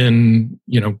in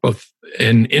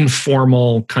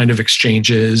informal kind of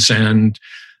exchanges and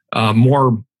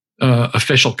more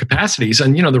official capacities.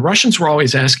 And the Russians were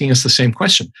always asking us the same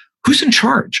question: who's in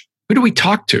charge? Who do we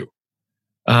talk to?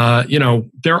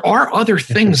 There are other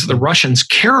things the Russians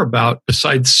care about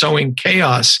besides sowing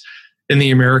chaos in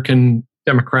the American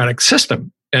democratic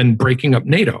system and breaking up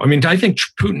NATO. I mean, I think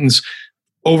Putin's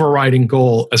overriding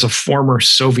goal as a former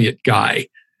Soviet guy,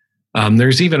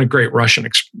 there's even a great Russian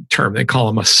term. They call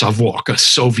him a Savok, a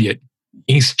Soviet.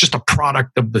 He's just a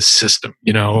product of the system,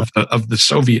 of the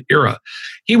Soviet era.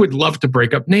 He would love to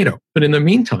break up NATO. But in the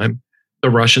meantime, the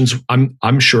Russians,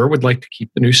 I'm sure, would like to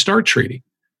keep the New START treaty.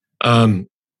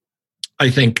 I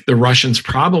think the Russians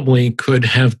probably could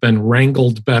have been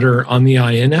wrangled better on the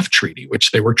INF treaty,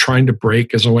 which they were trying to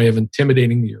break as a way of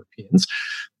intimidating the Europeans.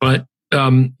 But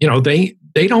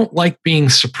they don't like being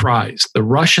surprised. The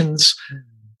Russians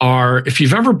are, if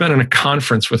you've ever been in a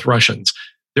conference with Russians,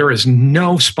 there is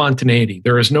no spontaneity.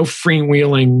 There is no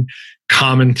freewheeling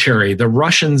commentary. The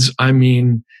Russians,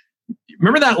 remember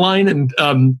that line in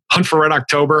Hunt for Red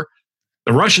October?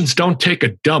 The Russians don't take a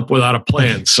dump without a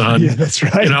plan, son. Yeah, that's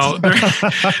right.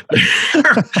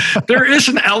 There is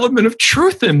an element of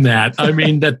truth in that. I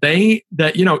mean,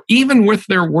 that even with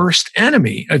their worst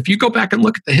enemy, if you go back and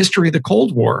look at the history of the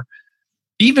Cold War,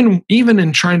 even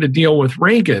in trying to deal with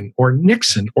Reagan or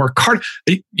Nixon or Carter,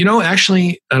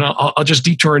 actually, and I'll just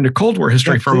detour into Cold War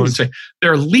history for a moment and say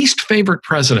their least favorite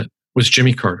president was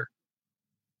Jimmy Carter.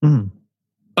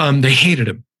 They hated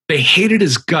him. They hated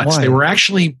his guts. Why? They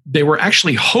were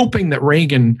actually hoping that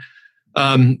Reagan,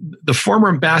 the former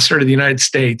ambassador to the United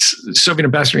States, Soviet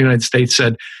ambassador to the United States,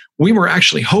 said, we were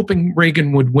actually hoping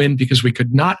Reagan would win because we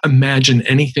could not imagine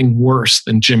anything worse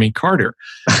than Jimmy Carter.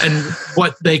 And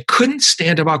what they couldn't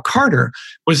stand about Carter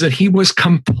was that he was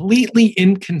completely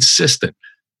inconsistent.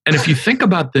 And if you think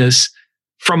about this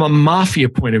from a mafia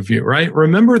point of view, right?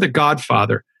 Remember The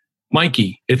Godfather,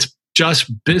 Mikey, it's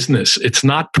just business. It's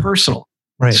not personal.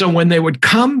 Right. So when they would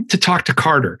come to talk to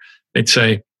Carter, they'd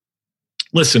say,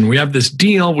 listen, we have this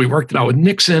deal. We worked it out with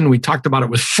Nixon. We talked about it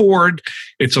with Ford.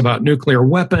 It's about nuclear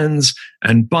weapons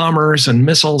and bombers and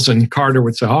missiles. And Carter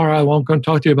would say, all right, well, I'm going to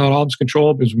talk to you about arms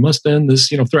control because we must end this,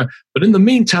 threat. But in the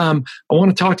meantime, I want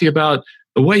to talk to you about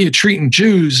the way you're treating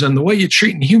Jews and the way you're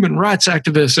treating human rights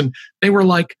activists. And they were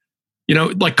like,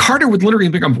 like Carter would literally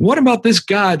become, what about this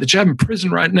guy that you have in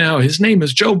prison right now? His name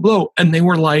is Joe Blow. And they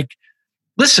were like,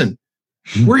 listen,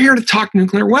 we're here to talk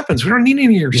nuclear weapons. We don't need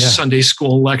any of your Sunday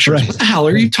school lectures. Right. What the hell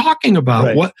are you talking about?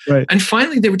 Right. What? Right. And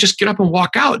finally, they would just get up and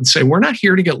walk out and say, we're not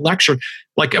here to get lectured.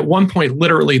 Like at one point,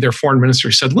 literally, their foreign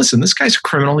minister said, listen, this guy's a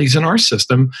criminal. He's in our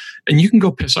system. And you can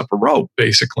go piss up a rope,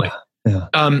 basically. Yeah.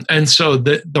 And so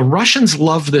the Russians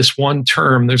love this one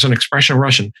term. There's an expression in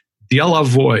Russian,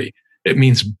 delovoy. It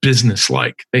means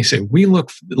business-like. They say, we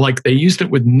look like, they used it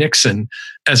with Nixon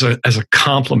as a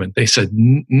compliment. They said,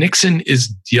 Nixon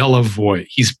is delovoy.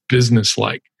 He's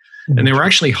business-like. Mm-hmm. And they were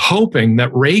actually hoping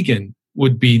that Reagan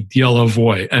would be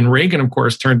delovoy. And Reagan, of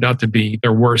course, turned out to be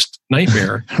their worst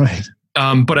nightmare. Right.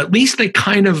 But at least they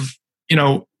kind of,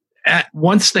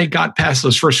 once they got past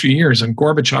those first few years and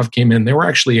Gorbachev came in, they were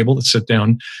actually able to sit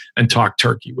down and talk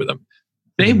turkey with him.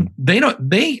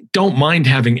 They don't mind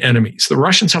having enemies. The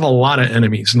Russians have a lot of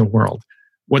enemies in the world.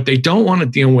 What they don't want to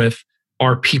deal with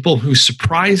are people who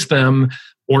surprise them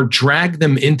or drag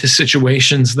them into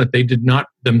situations that they did not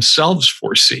themselves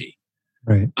foresee.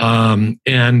 Right.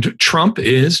 And Trump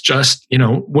is just,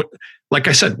 like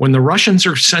I said, when the Russians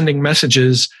are sending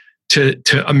messages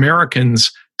to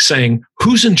Americans saying,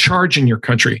 who's in charge in your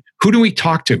country? Who do we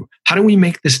talk to? How do we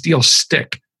make this deal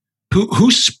stick?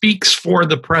 Who speaks for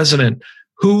the president?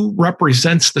 Who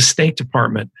represents the State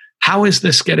Department? how is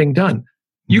this getting done?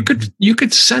 You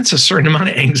could sense a certain amount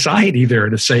of anxiety there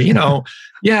to say,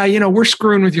 we're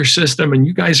screwing with your system and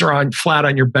you guys are flat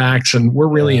on your backs and we're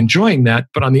really enjoying that.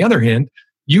 But on the other hand,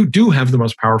 you do have the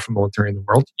most powerful military in the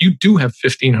world. You do have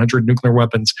 1,500 nuclear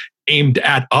weapons aimed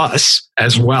at us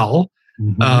as well.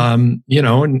 And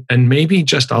maybe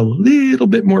just a little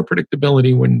bit more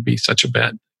predictability wouldn't be such a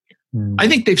bad thing. I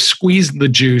think they've squeezed the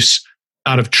juice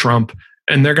out of Trump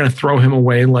and they're going to throw him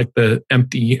away like the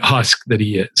empty husk that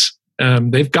he is.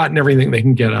 They've gotten everything they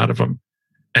can get out of him.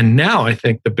 And now I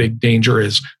think the big danger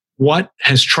is, what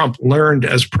has Trump learned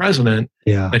as president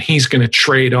that he's going to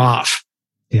trade off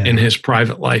in his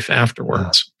private life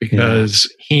afterwards?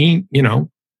 Because he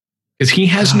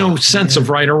has no sense of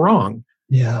right or wrong.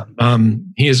 Yeah.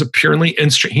 He is a purely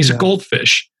he's a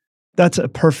goldfish. That's a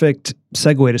perfect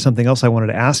segue to something else I wanted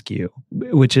to ask you,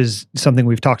 which is something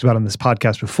we've talked about on this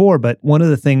podcast before. But one of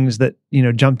the things that,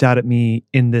 jumped out at me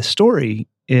in this story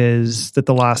is that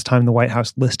the last time the White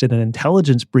House listed an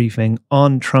intelligence briefing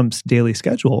on Trump's daily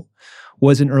schedule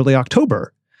was in early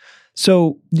October.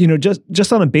 So,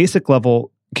 just on a basic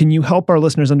level, can you help our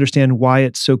listeners understand why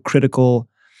it's so critical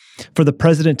for the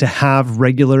president to have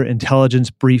regular intelligence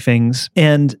briefings?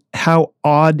 And how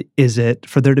odd is it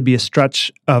for there to be a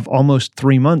stretch of almost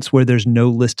 3 months where there's no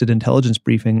listed intelligence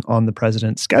briefing on the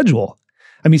president's schedule?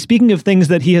 I mean, speaking of things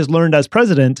that he has learned as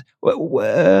president,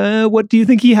 what do you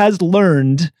think he has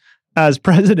learned as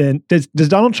president? Does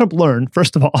Donald Trump learn,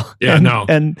 first of all? Yeah,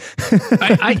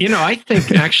 I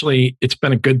think actually it's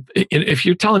been a good. If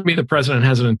you're telling me the president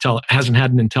hasn't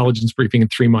had an intelligence briefing in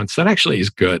 3 months, that actually is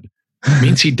good. It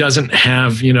means he doesn't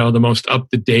have the most up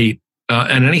to date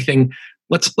and anything.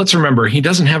 Let's remember, he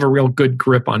doesn't have a real good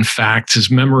grip on facts. His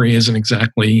memory isn't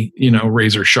exactly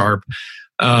razor sharp.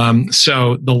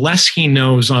 So the less he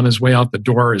knows on his way out the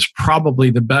door is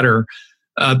probably the better,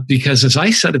 because as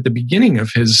I said at the beginning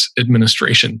of his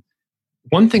administration,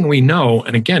 one thing we know,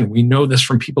 and again, we know this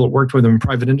from people that worked with him in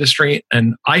private industry,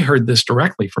 and I heard this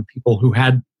directly from people who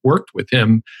had worked with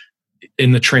him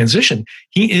in the transition,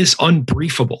 he is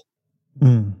unbriefable.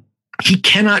 He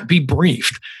cannot be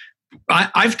briefed.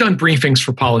 I've done briefings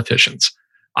for politicians.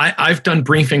 I've done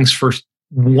briefings for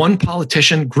one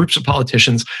politician, groups of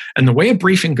politicians. And the way a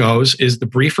briefing goes is the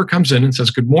briefer comes in and says,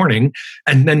 good morning,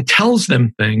 and then tells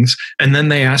them things, and then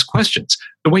they ask questions.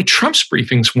 The way Trump's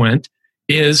briefings went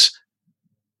is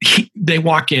they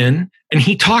walk in and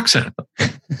he talks at them.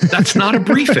 That's not a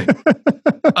briefing.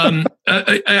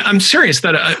 I'm serious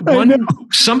that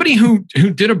somebody who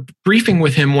did a briefing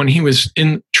with him when he was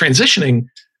in transitioning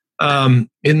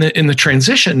in the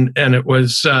transition, and it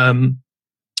was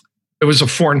a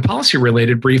foreign policy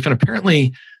related brief, and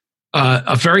apparently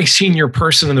a very senior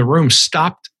person in the room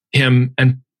stopped him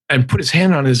and put his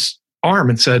hand on his arm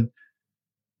and said,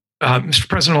 Mr.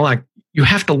 President-elect, you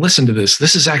have to listen to this.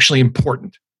 This is actually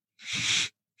important.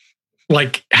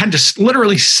 Like, had to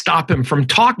literally stop him from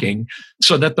talking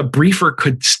so that the briefer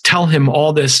could tell him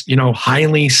all this,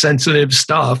 highly sensitive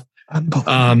stuff.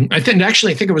 I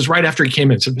think it was right after he came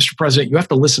in. Said, Mr. President, you have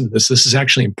to listen to this. This is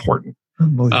actually important.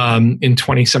 In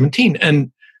 2017.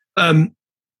 And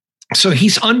so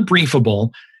he's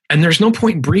unbriefable, and there's no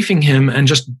point in briefing him and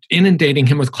just inundating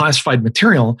him with classified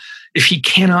material if he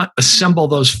cannot assemble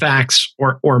those facts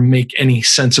or make any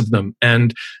sense of them.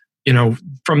 And,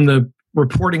 from the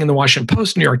reporting in the Washington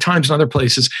Post, New York Times, and other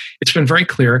places, it's been very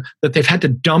clear that they've had to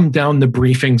dumb down the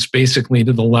briefings basically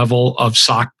to the level of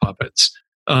sock puppets.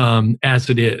 As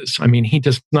it is. I mean, he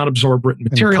does not absorb written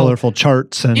material. And colorful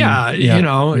charts. And,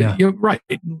 you're right.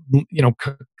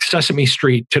 Sesame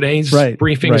Street. Today's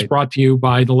briefing is brought to you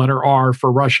by the letter R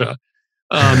for Russia.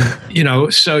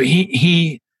 So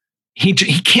he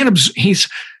can't,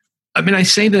 I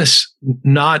say this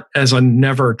not as a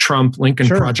never Trump Lincoln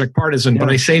Project partisan, but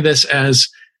I say this as,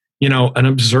 an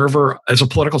observer, as a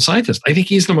political scientist. I think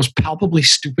he's the most palpably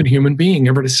stupid human being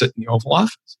ever to sit in the Oval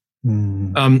Office.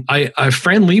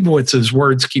 Fran Leibowitz's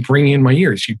words keep ringing in my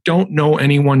ears. You don't know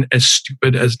anyone as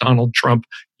stupid as Donald Trump.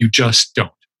 You just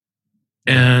don't.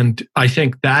 And I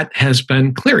think that has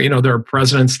been clear. There are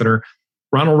presidents that are,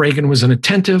 Ronald Reagan was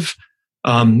inattentive.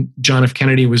 John F.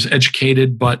 Kennedy was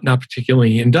educated, but not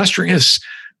particularly industrious.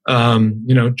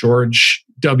 George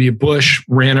W. Bush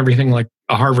ran everything like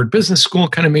a Harvard Business School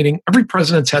kind of meeting. Every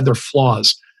president's had their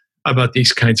flaws about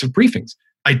these kinds of briefings.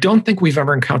 I don't think we've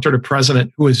ever encountered a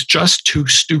president who is just too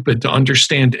stupid to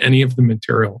understand any of the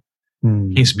material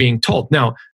he's being told.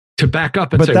 Now, to back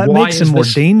up and say, that why makes is him more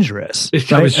this dangerous?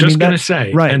 I was just going to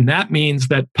say, right. And that means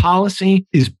that policy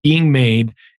is being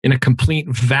made in a complete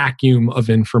vacuum of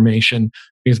information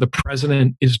because the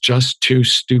president is just too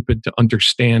stupid to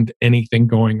understand anything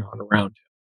going on around him.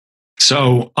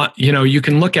 So, you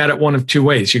can look at it one of two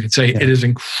ways. You could say it is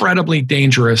incredibly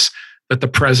dangerous that the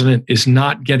president is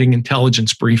not getting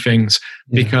intelligence briefings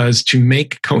because to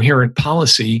make coherent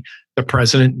policy, the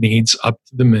president needs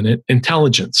up-to-the-minute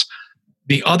intelligence.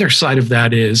 The other side of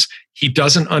that is he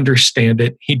doesn't understand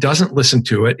it. He doesn't listen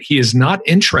to it. He is not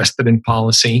interested in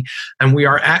policy. And we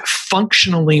are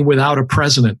functionally without a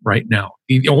president right now.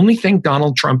 The only thing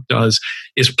Donald Trump does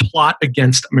is plot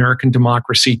against American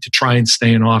democracy to try and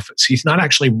stay in office. He's not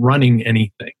actually running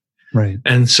anything. Right.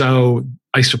 And so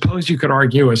I suppose you could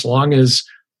argue as long as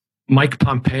Mike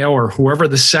Pompeo or whoever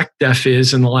the SecDef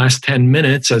is in the last 10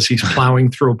 minutes as he's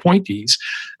plowing through appointees,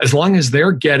 as long as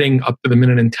they're getting up to the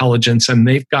minute intelligence and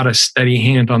they've got a steady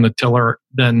hand on the tiller,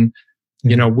 then,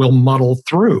 we'll muddle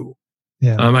through.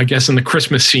 Yeah. I guess in the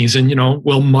Christmas season,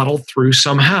 we'll muddle through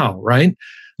somehow, right?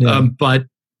 Yeah. But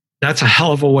that's a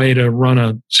hell of a way to run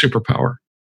a superpower.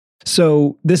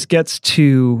 So this gets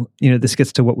to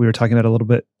what we were talking about a little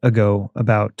bit ago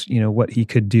about, what he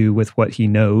could do with what he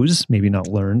knows, maybe not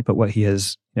learned, but what he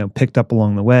has, picked up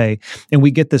along the way. And we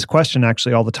get this question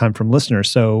actually all the time from listeners.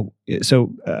 So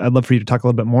I'd love for you to talk a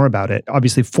little bit more about it.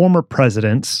 Obviously, former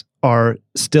presidents are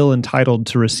still entitled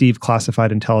to receive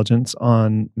classified intelligence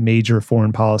on major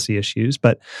foreign policy issues,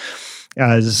 but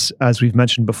as we've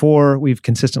mentioned before, we've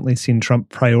consistently seen Trump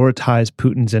prioritize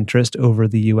Putin's interest over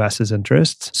the U.S.'s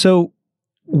interests. So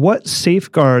what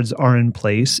safeguards are in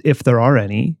place, if there are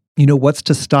any? What's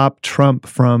to stop Trump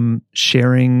from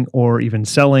sharing or even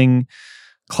selling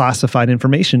classified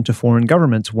information to foreign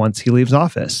governments once he leaves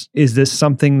office? Is this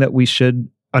something that we should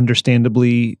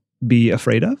understandably be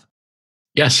afraid of?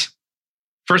 Yes.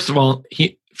 First of all,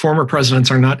 former presidents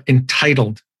are not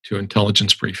entitled to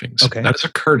intelligence briefings. Okay. That is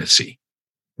a courtesy.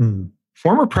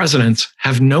 Former presidents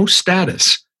have no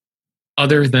status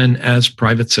other than as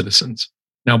private citizens.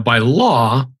 Now, by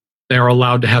law, they are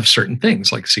allowed to have certain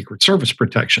things like Secret Service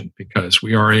protection because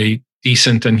we are a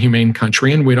decent and humane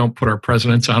country and we don't put our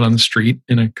presidents out on the street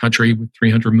in a country with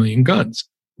 300 million guns.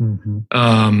 Mm-hmm.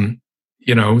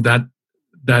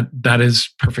 That is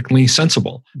perfectly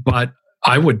sensible. But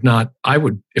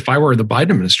if I were the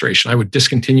Biden administration, I would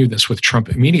discontinue this with Trump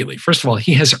immediately. First of all,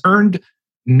 he has earned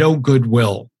no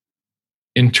goodwill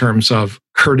in terms of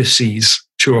courtesies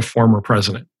to a former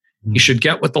president. He should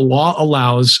get what the law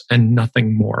allows and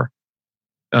nothing more.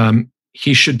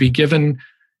 He should be given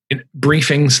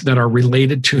briefings that are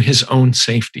related to his own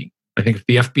safety. I think if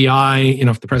the FBI,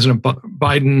 if the President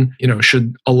Biden,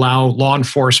 should allow law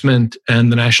enforcement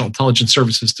and the National Intelligence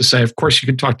Services to say, of course, you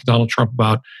can talk to Donald Trump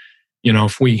about,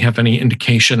 if we have any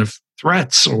indication of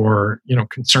threats or,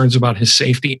 concerns about his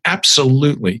safety.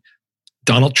 Absolutely.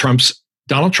 Donald Trump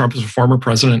is a former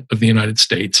president of the United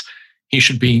States. He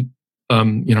should be,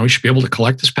 he should be able to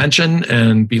collect his pension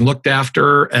and be looked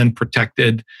after and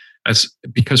protected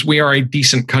because we are a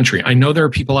decent country. I know there are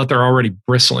people out there already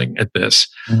bristling at this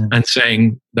and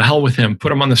saying, the hell with him,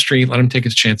 put him on the street, let him take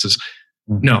his chances.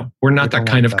 No, we're not that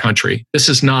kind of country. This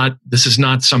is not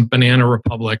some banana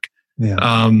republic,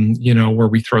 where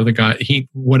we throw the guy,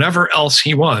 whatever else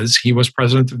he was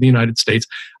president of the United States.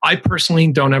 I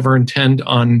personally don't ever intend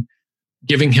on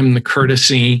giving him the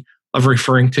courtesy of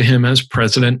referring to him as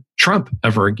President Trump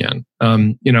ever again.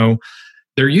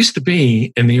 There used to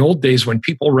be in the old days when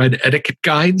people read etiquette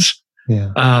guides,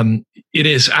 it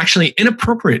is actually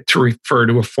inappropriate to refer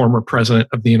to a former president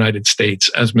of the United States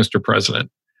as Mr.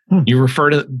 President. You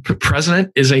refer to the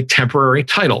president is a temporary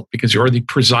title because you're the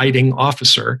presiding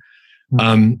officer.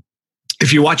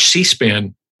 If you watch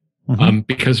C-SPAN,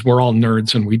 because we're all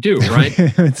nerds and we do, right?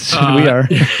 We are.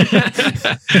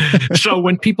 So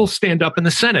when people stand up in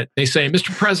the Senate, they say,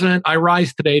 Mr. President, I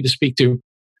rise today to speak to,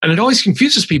 and it always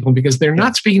confuses people because they're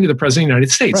not speaking to the President of the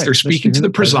United States. Right. They're speaking to the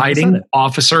presiding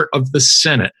officer of the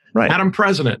Senate. Right. Madam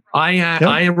President,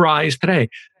 I rise today.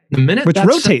 The minute which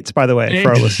rotates, by the way, for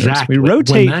our listeners. We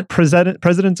rotate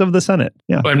presidents of the Senate.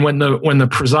 Yeah. And when the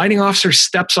presiding officer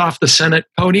steps off the Senate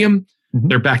podium,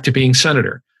 they're back to being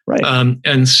senator. Right.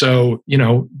 And so,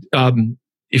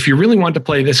 if you really want to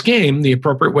play this game, the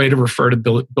appropriate way to refer to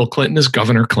Bill Clinton is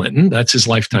Governor Clinton. That's his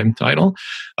lifetime title.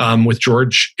 With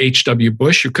George H.W.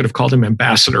 Bush, you could have called him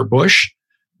Ambassador Bush,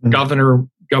 Governor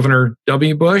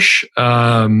W. Bush.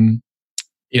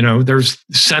 There's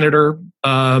Senator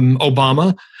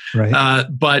Obama. Right.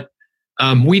 But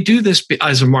we do this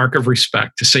as a mark of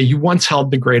respect to say you once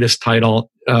held the greatest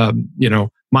title.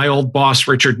 My old boss,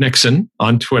 Richard Nixon,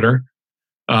 on Twitter,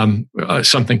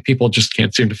 something people just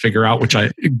can't seem to figure out, which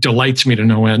delights me to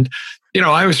no end.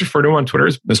 I always refer to him on Twitter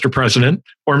as Mr. President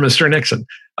or Mr. Nixon.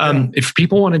 If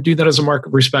people want to do that as a mark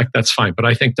of respect, that's fine. But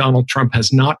I think Donald Trump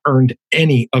has not earned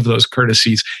any of those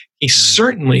courtesies. He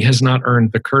certainly has not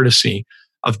earned the courtesy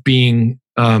of being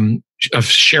of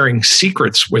sharing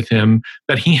secrets with him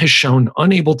that he has shown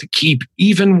unable to keep,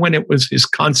 even when it was his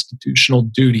constitutional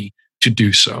duty to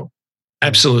do so.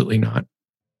 Absolutely not.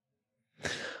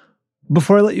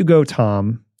 Before I let you go,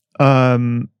 Tom,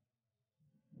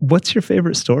 what's your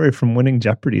favorite story from winning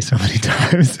Jeopardy so many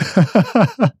times?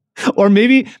 Or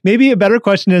maybe a better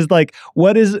question is like,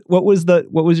 what was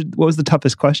the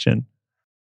toughest question?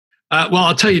 Well,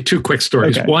 I'll tell you two quick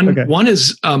stories. Okay, One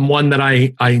is one that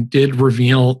I did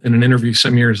reveal in an interview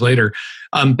some years later.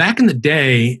 Back in the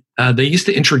day, they used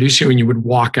to introduce you and you would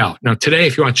walk out. Now, today,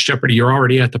 if you watch Jeopardy, you're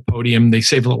already at the podium. They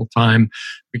save a little time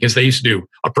because they used to do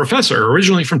a professor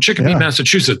originally from Chicopee,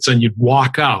 Massachusetts, and you'd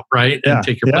walk out, right? And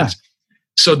take your place.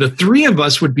 So the three of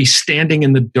us would be standing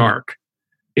in the dark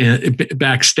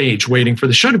backstage waiting for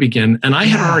the show to begin. And I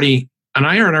had already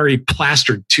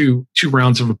plastered two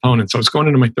rounds of opponents. I was going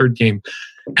into my third game.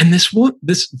 And this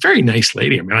very nice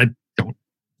lady,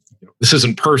 this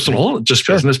isn't personal, just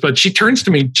business, but she turns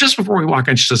to me just before we walk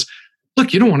in. She says,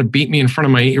 "Look, you don't want to beat me in front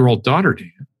of my 8-year-old daughter, do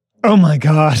you?" Oh my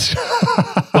gosh.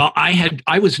 Well,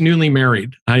 I was newly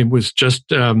married. I was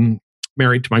just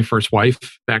married to my first wife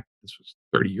back, this was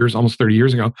almost 30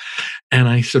 years ago. And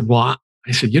I said,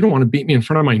 "You don't want to beat me in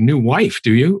front of my new wife,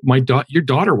 do you? Your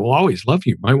daughter will always love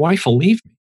you. My wife will leave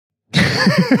me."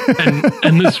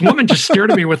 and this woman just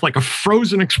stared at me with like a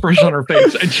frozen expression on her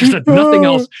face, and she said nothing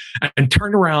else, and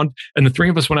turned around, and the three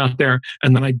of us went out there,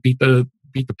 and then I beat the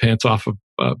pants off of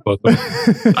both of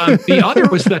them. The other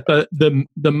was that the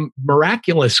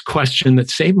miraculous question that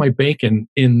saved my bacon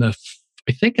in the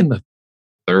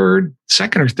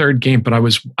second or third game, but I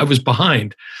was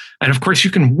behind, and of course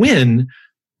you can win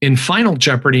in Final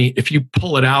Jeopardy if you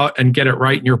pull it out and get it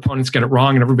right and your opponents get it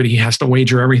wrong and everybody has to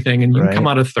wager everything and you can come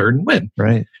out of third and win.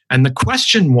 Right. And the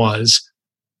question was,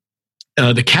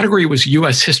 the category was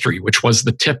U.S. history, which was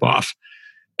the tip-off.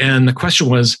 And the question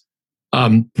was,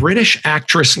 British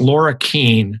actress Laura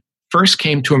Keane first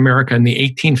came to America in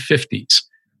the 1850s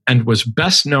and was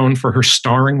best known for her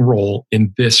starring role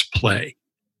in this play.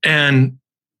 And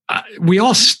I'm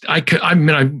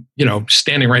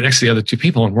standing right next to the other two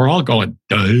people, and we're all going,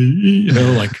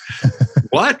 like,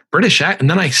 what? British act? And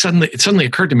then it suddenly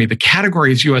occurred to me, the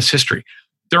category is U.S. history.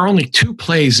 There are only two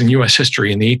plays in U.S.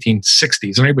 history in the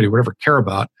 1860s anybody would ever care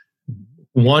about.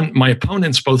 One, my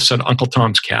opponents both said Uncle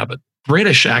Tom's Cabin.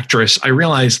 British actress, I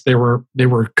realized they were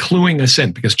cluing us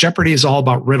in, because Jeopardy is all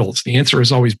about riddles. The answer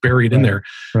is always buried in there.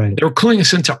 Right. They were cluing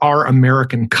us into Our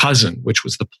American Cousin, which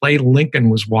was the play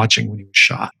Lincoln was watching when he was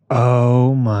shot.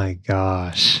 Oh my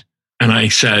gosh. And I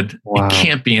said, It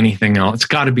can't be anything else. It's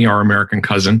got to be Our American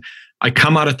Cousin. I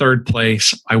come out of third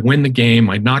place. I win the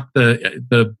game. I knock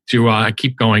I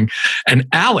keep going. And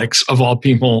Alex, of all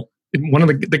people, one of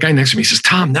the guy next to me says,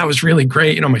 "Tom, that was really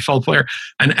great." My fellow player.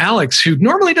 And Alex, who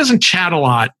normally doesn't chat a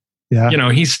lot, he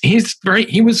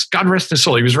was, God rest his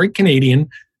soul, he was very Canadian,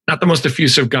 not the most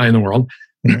effusive guy in the world.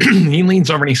 He leans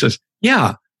over and he says,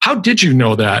 "Yeah, how did you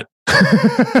know that?"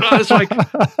 I was like,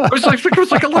 it was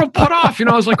like a little put off,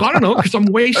 I was like, I don't know, because I'm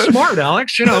way smart,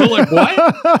 Alex, like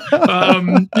what?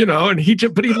 And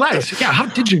but he laughed. "Yeah, how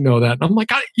did you know that?" And I'm like,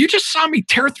 "You just saw me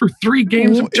tear through 3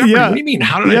 games of Jeopardy. What do you mean?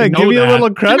 How did I know that? Give me a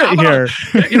little credit here.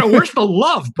 Where's the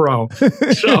love, bro?"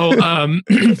 So,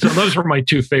 so those were my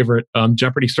two favorite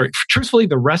Jeopardy stories. Truthfully,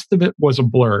 the rest of it was a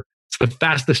blur. It's the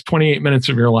fastest 28 minutes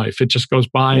of your life. It just goes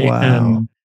by. And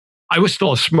I was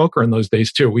still a smoker in those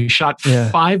days too. We shot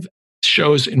 5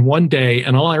 shows in one day,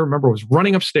 and all I remember was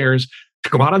running upstairs to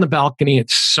go out on the balcony at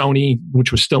Sony,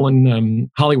 which was still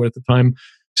in Hollywood at the time,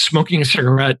 smoking a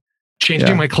cigarette,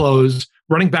 changing my clothes,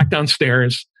 running back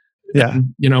downstairs. Yeah.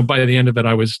 And, by the end of it,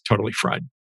 I was totally fried.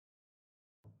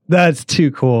 That's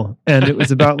too cool. And it was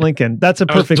about Lincoln. That's a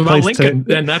perfect place to...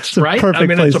 And that's right.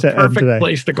 It's a perfect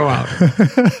place to go out.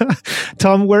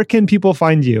 Tom, where can people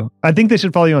find you? I think they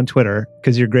should follow you on Twitter,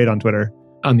 because you're great on Twitter.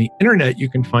 On the internet, you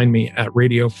can find me at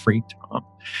Radio Free Tom.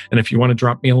 And if you want to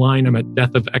drop me a line, I'm at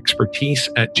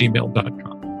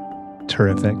deathofexpertise@gmail.com.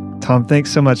 Terrific. Tom, thanks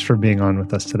so much for being on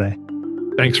with us today.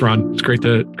 Thanks, Ron. It's great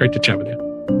to chat with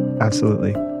you.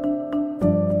 Absolutely.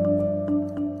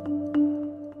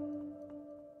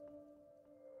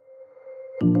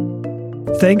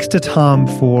 Thanks to Tom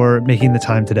for making the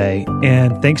time today,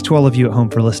 and thanks to all of you at home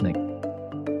for listening.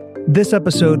 This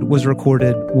episode was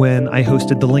recorded when I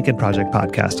hosted the Lincoln Project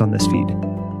podcast on this feed.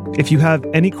 If you have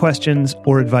any questions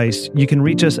or advice, you can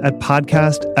reach us at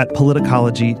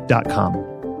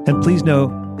podcast@politicology.com. And please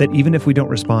know that even if we don't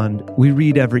respond, we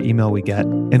read every email we get,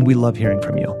 and we love hearing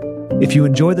from you. If you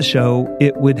enjoy the show,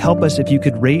 it would help us if you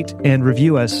could rate and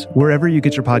review us wherever you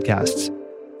get your podcasts.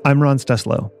 I'm Ron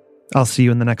Steslow. I'll see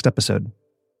you in the next episode.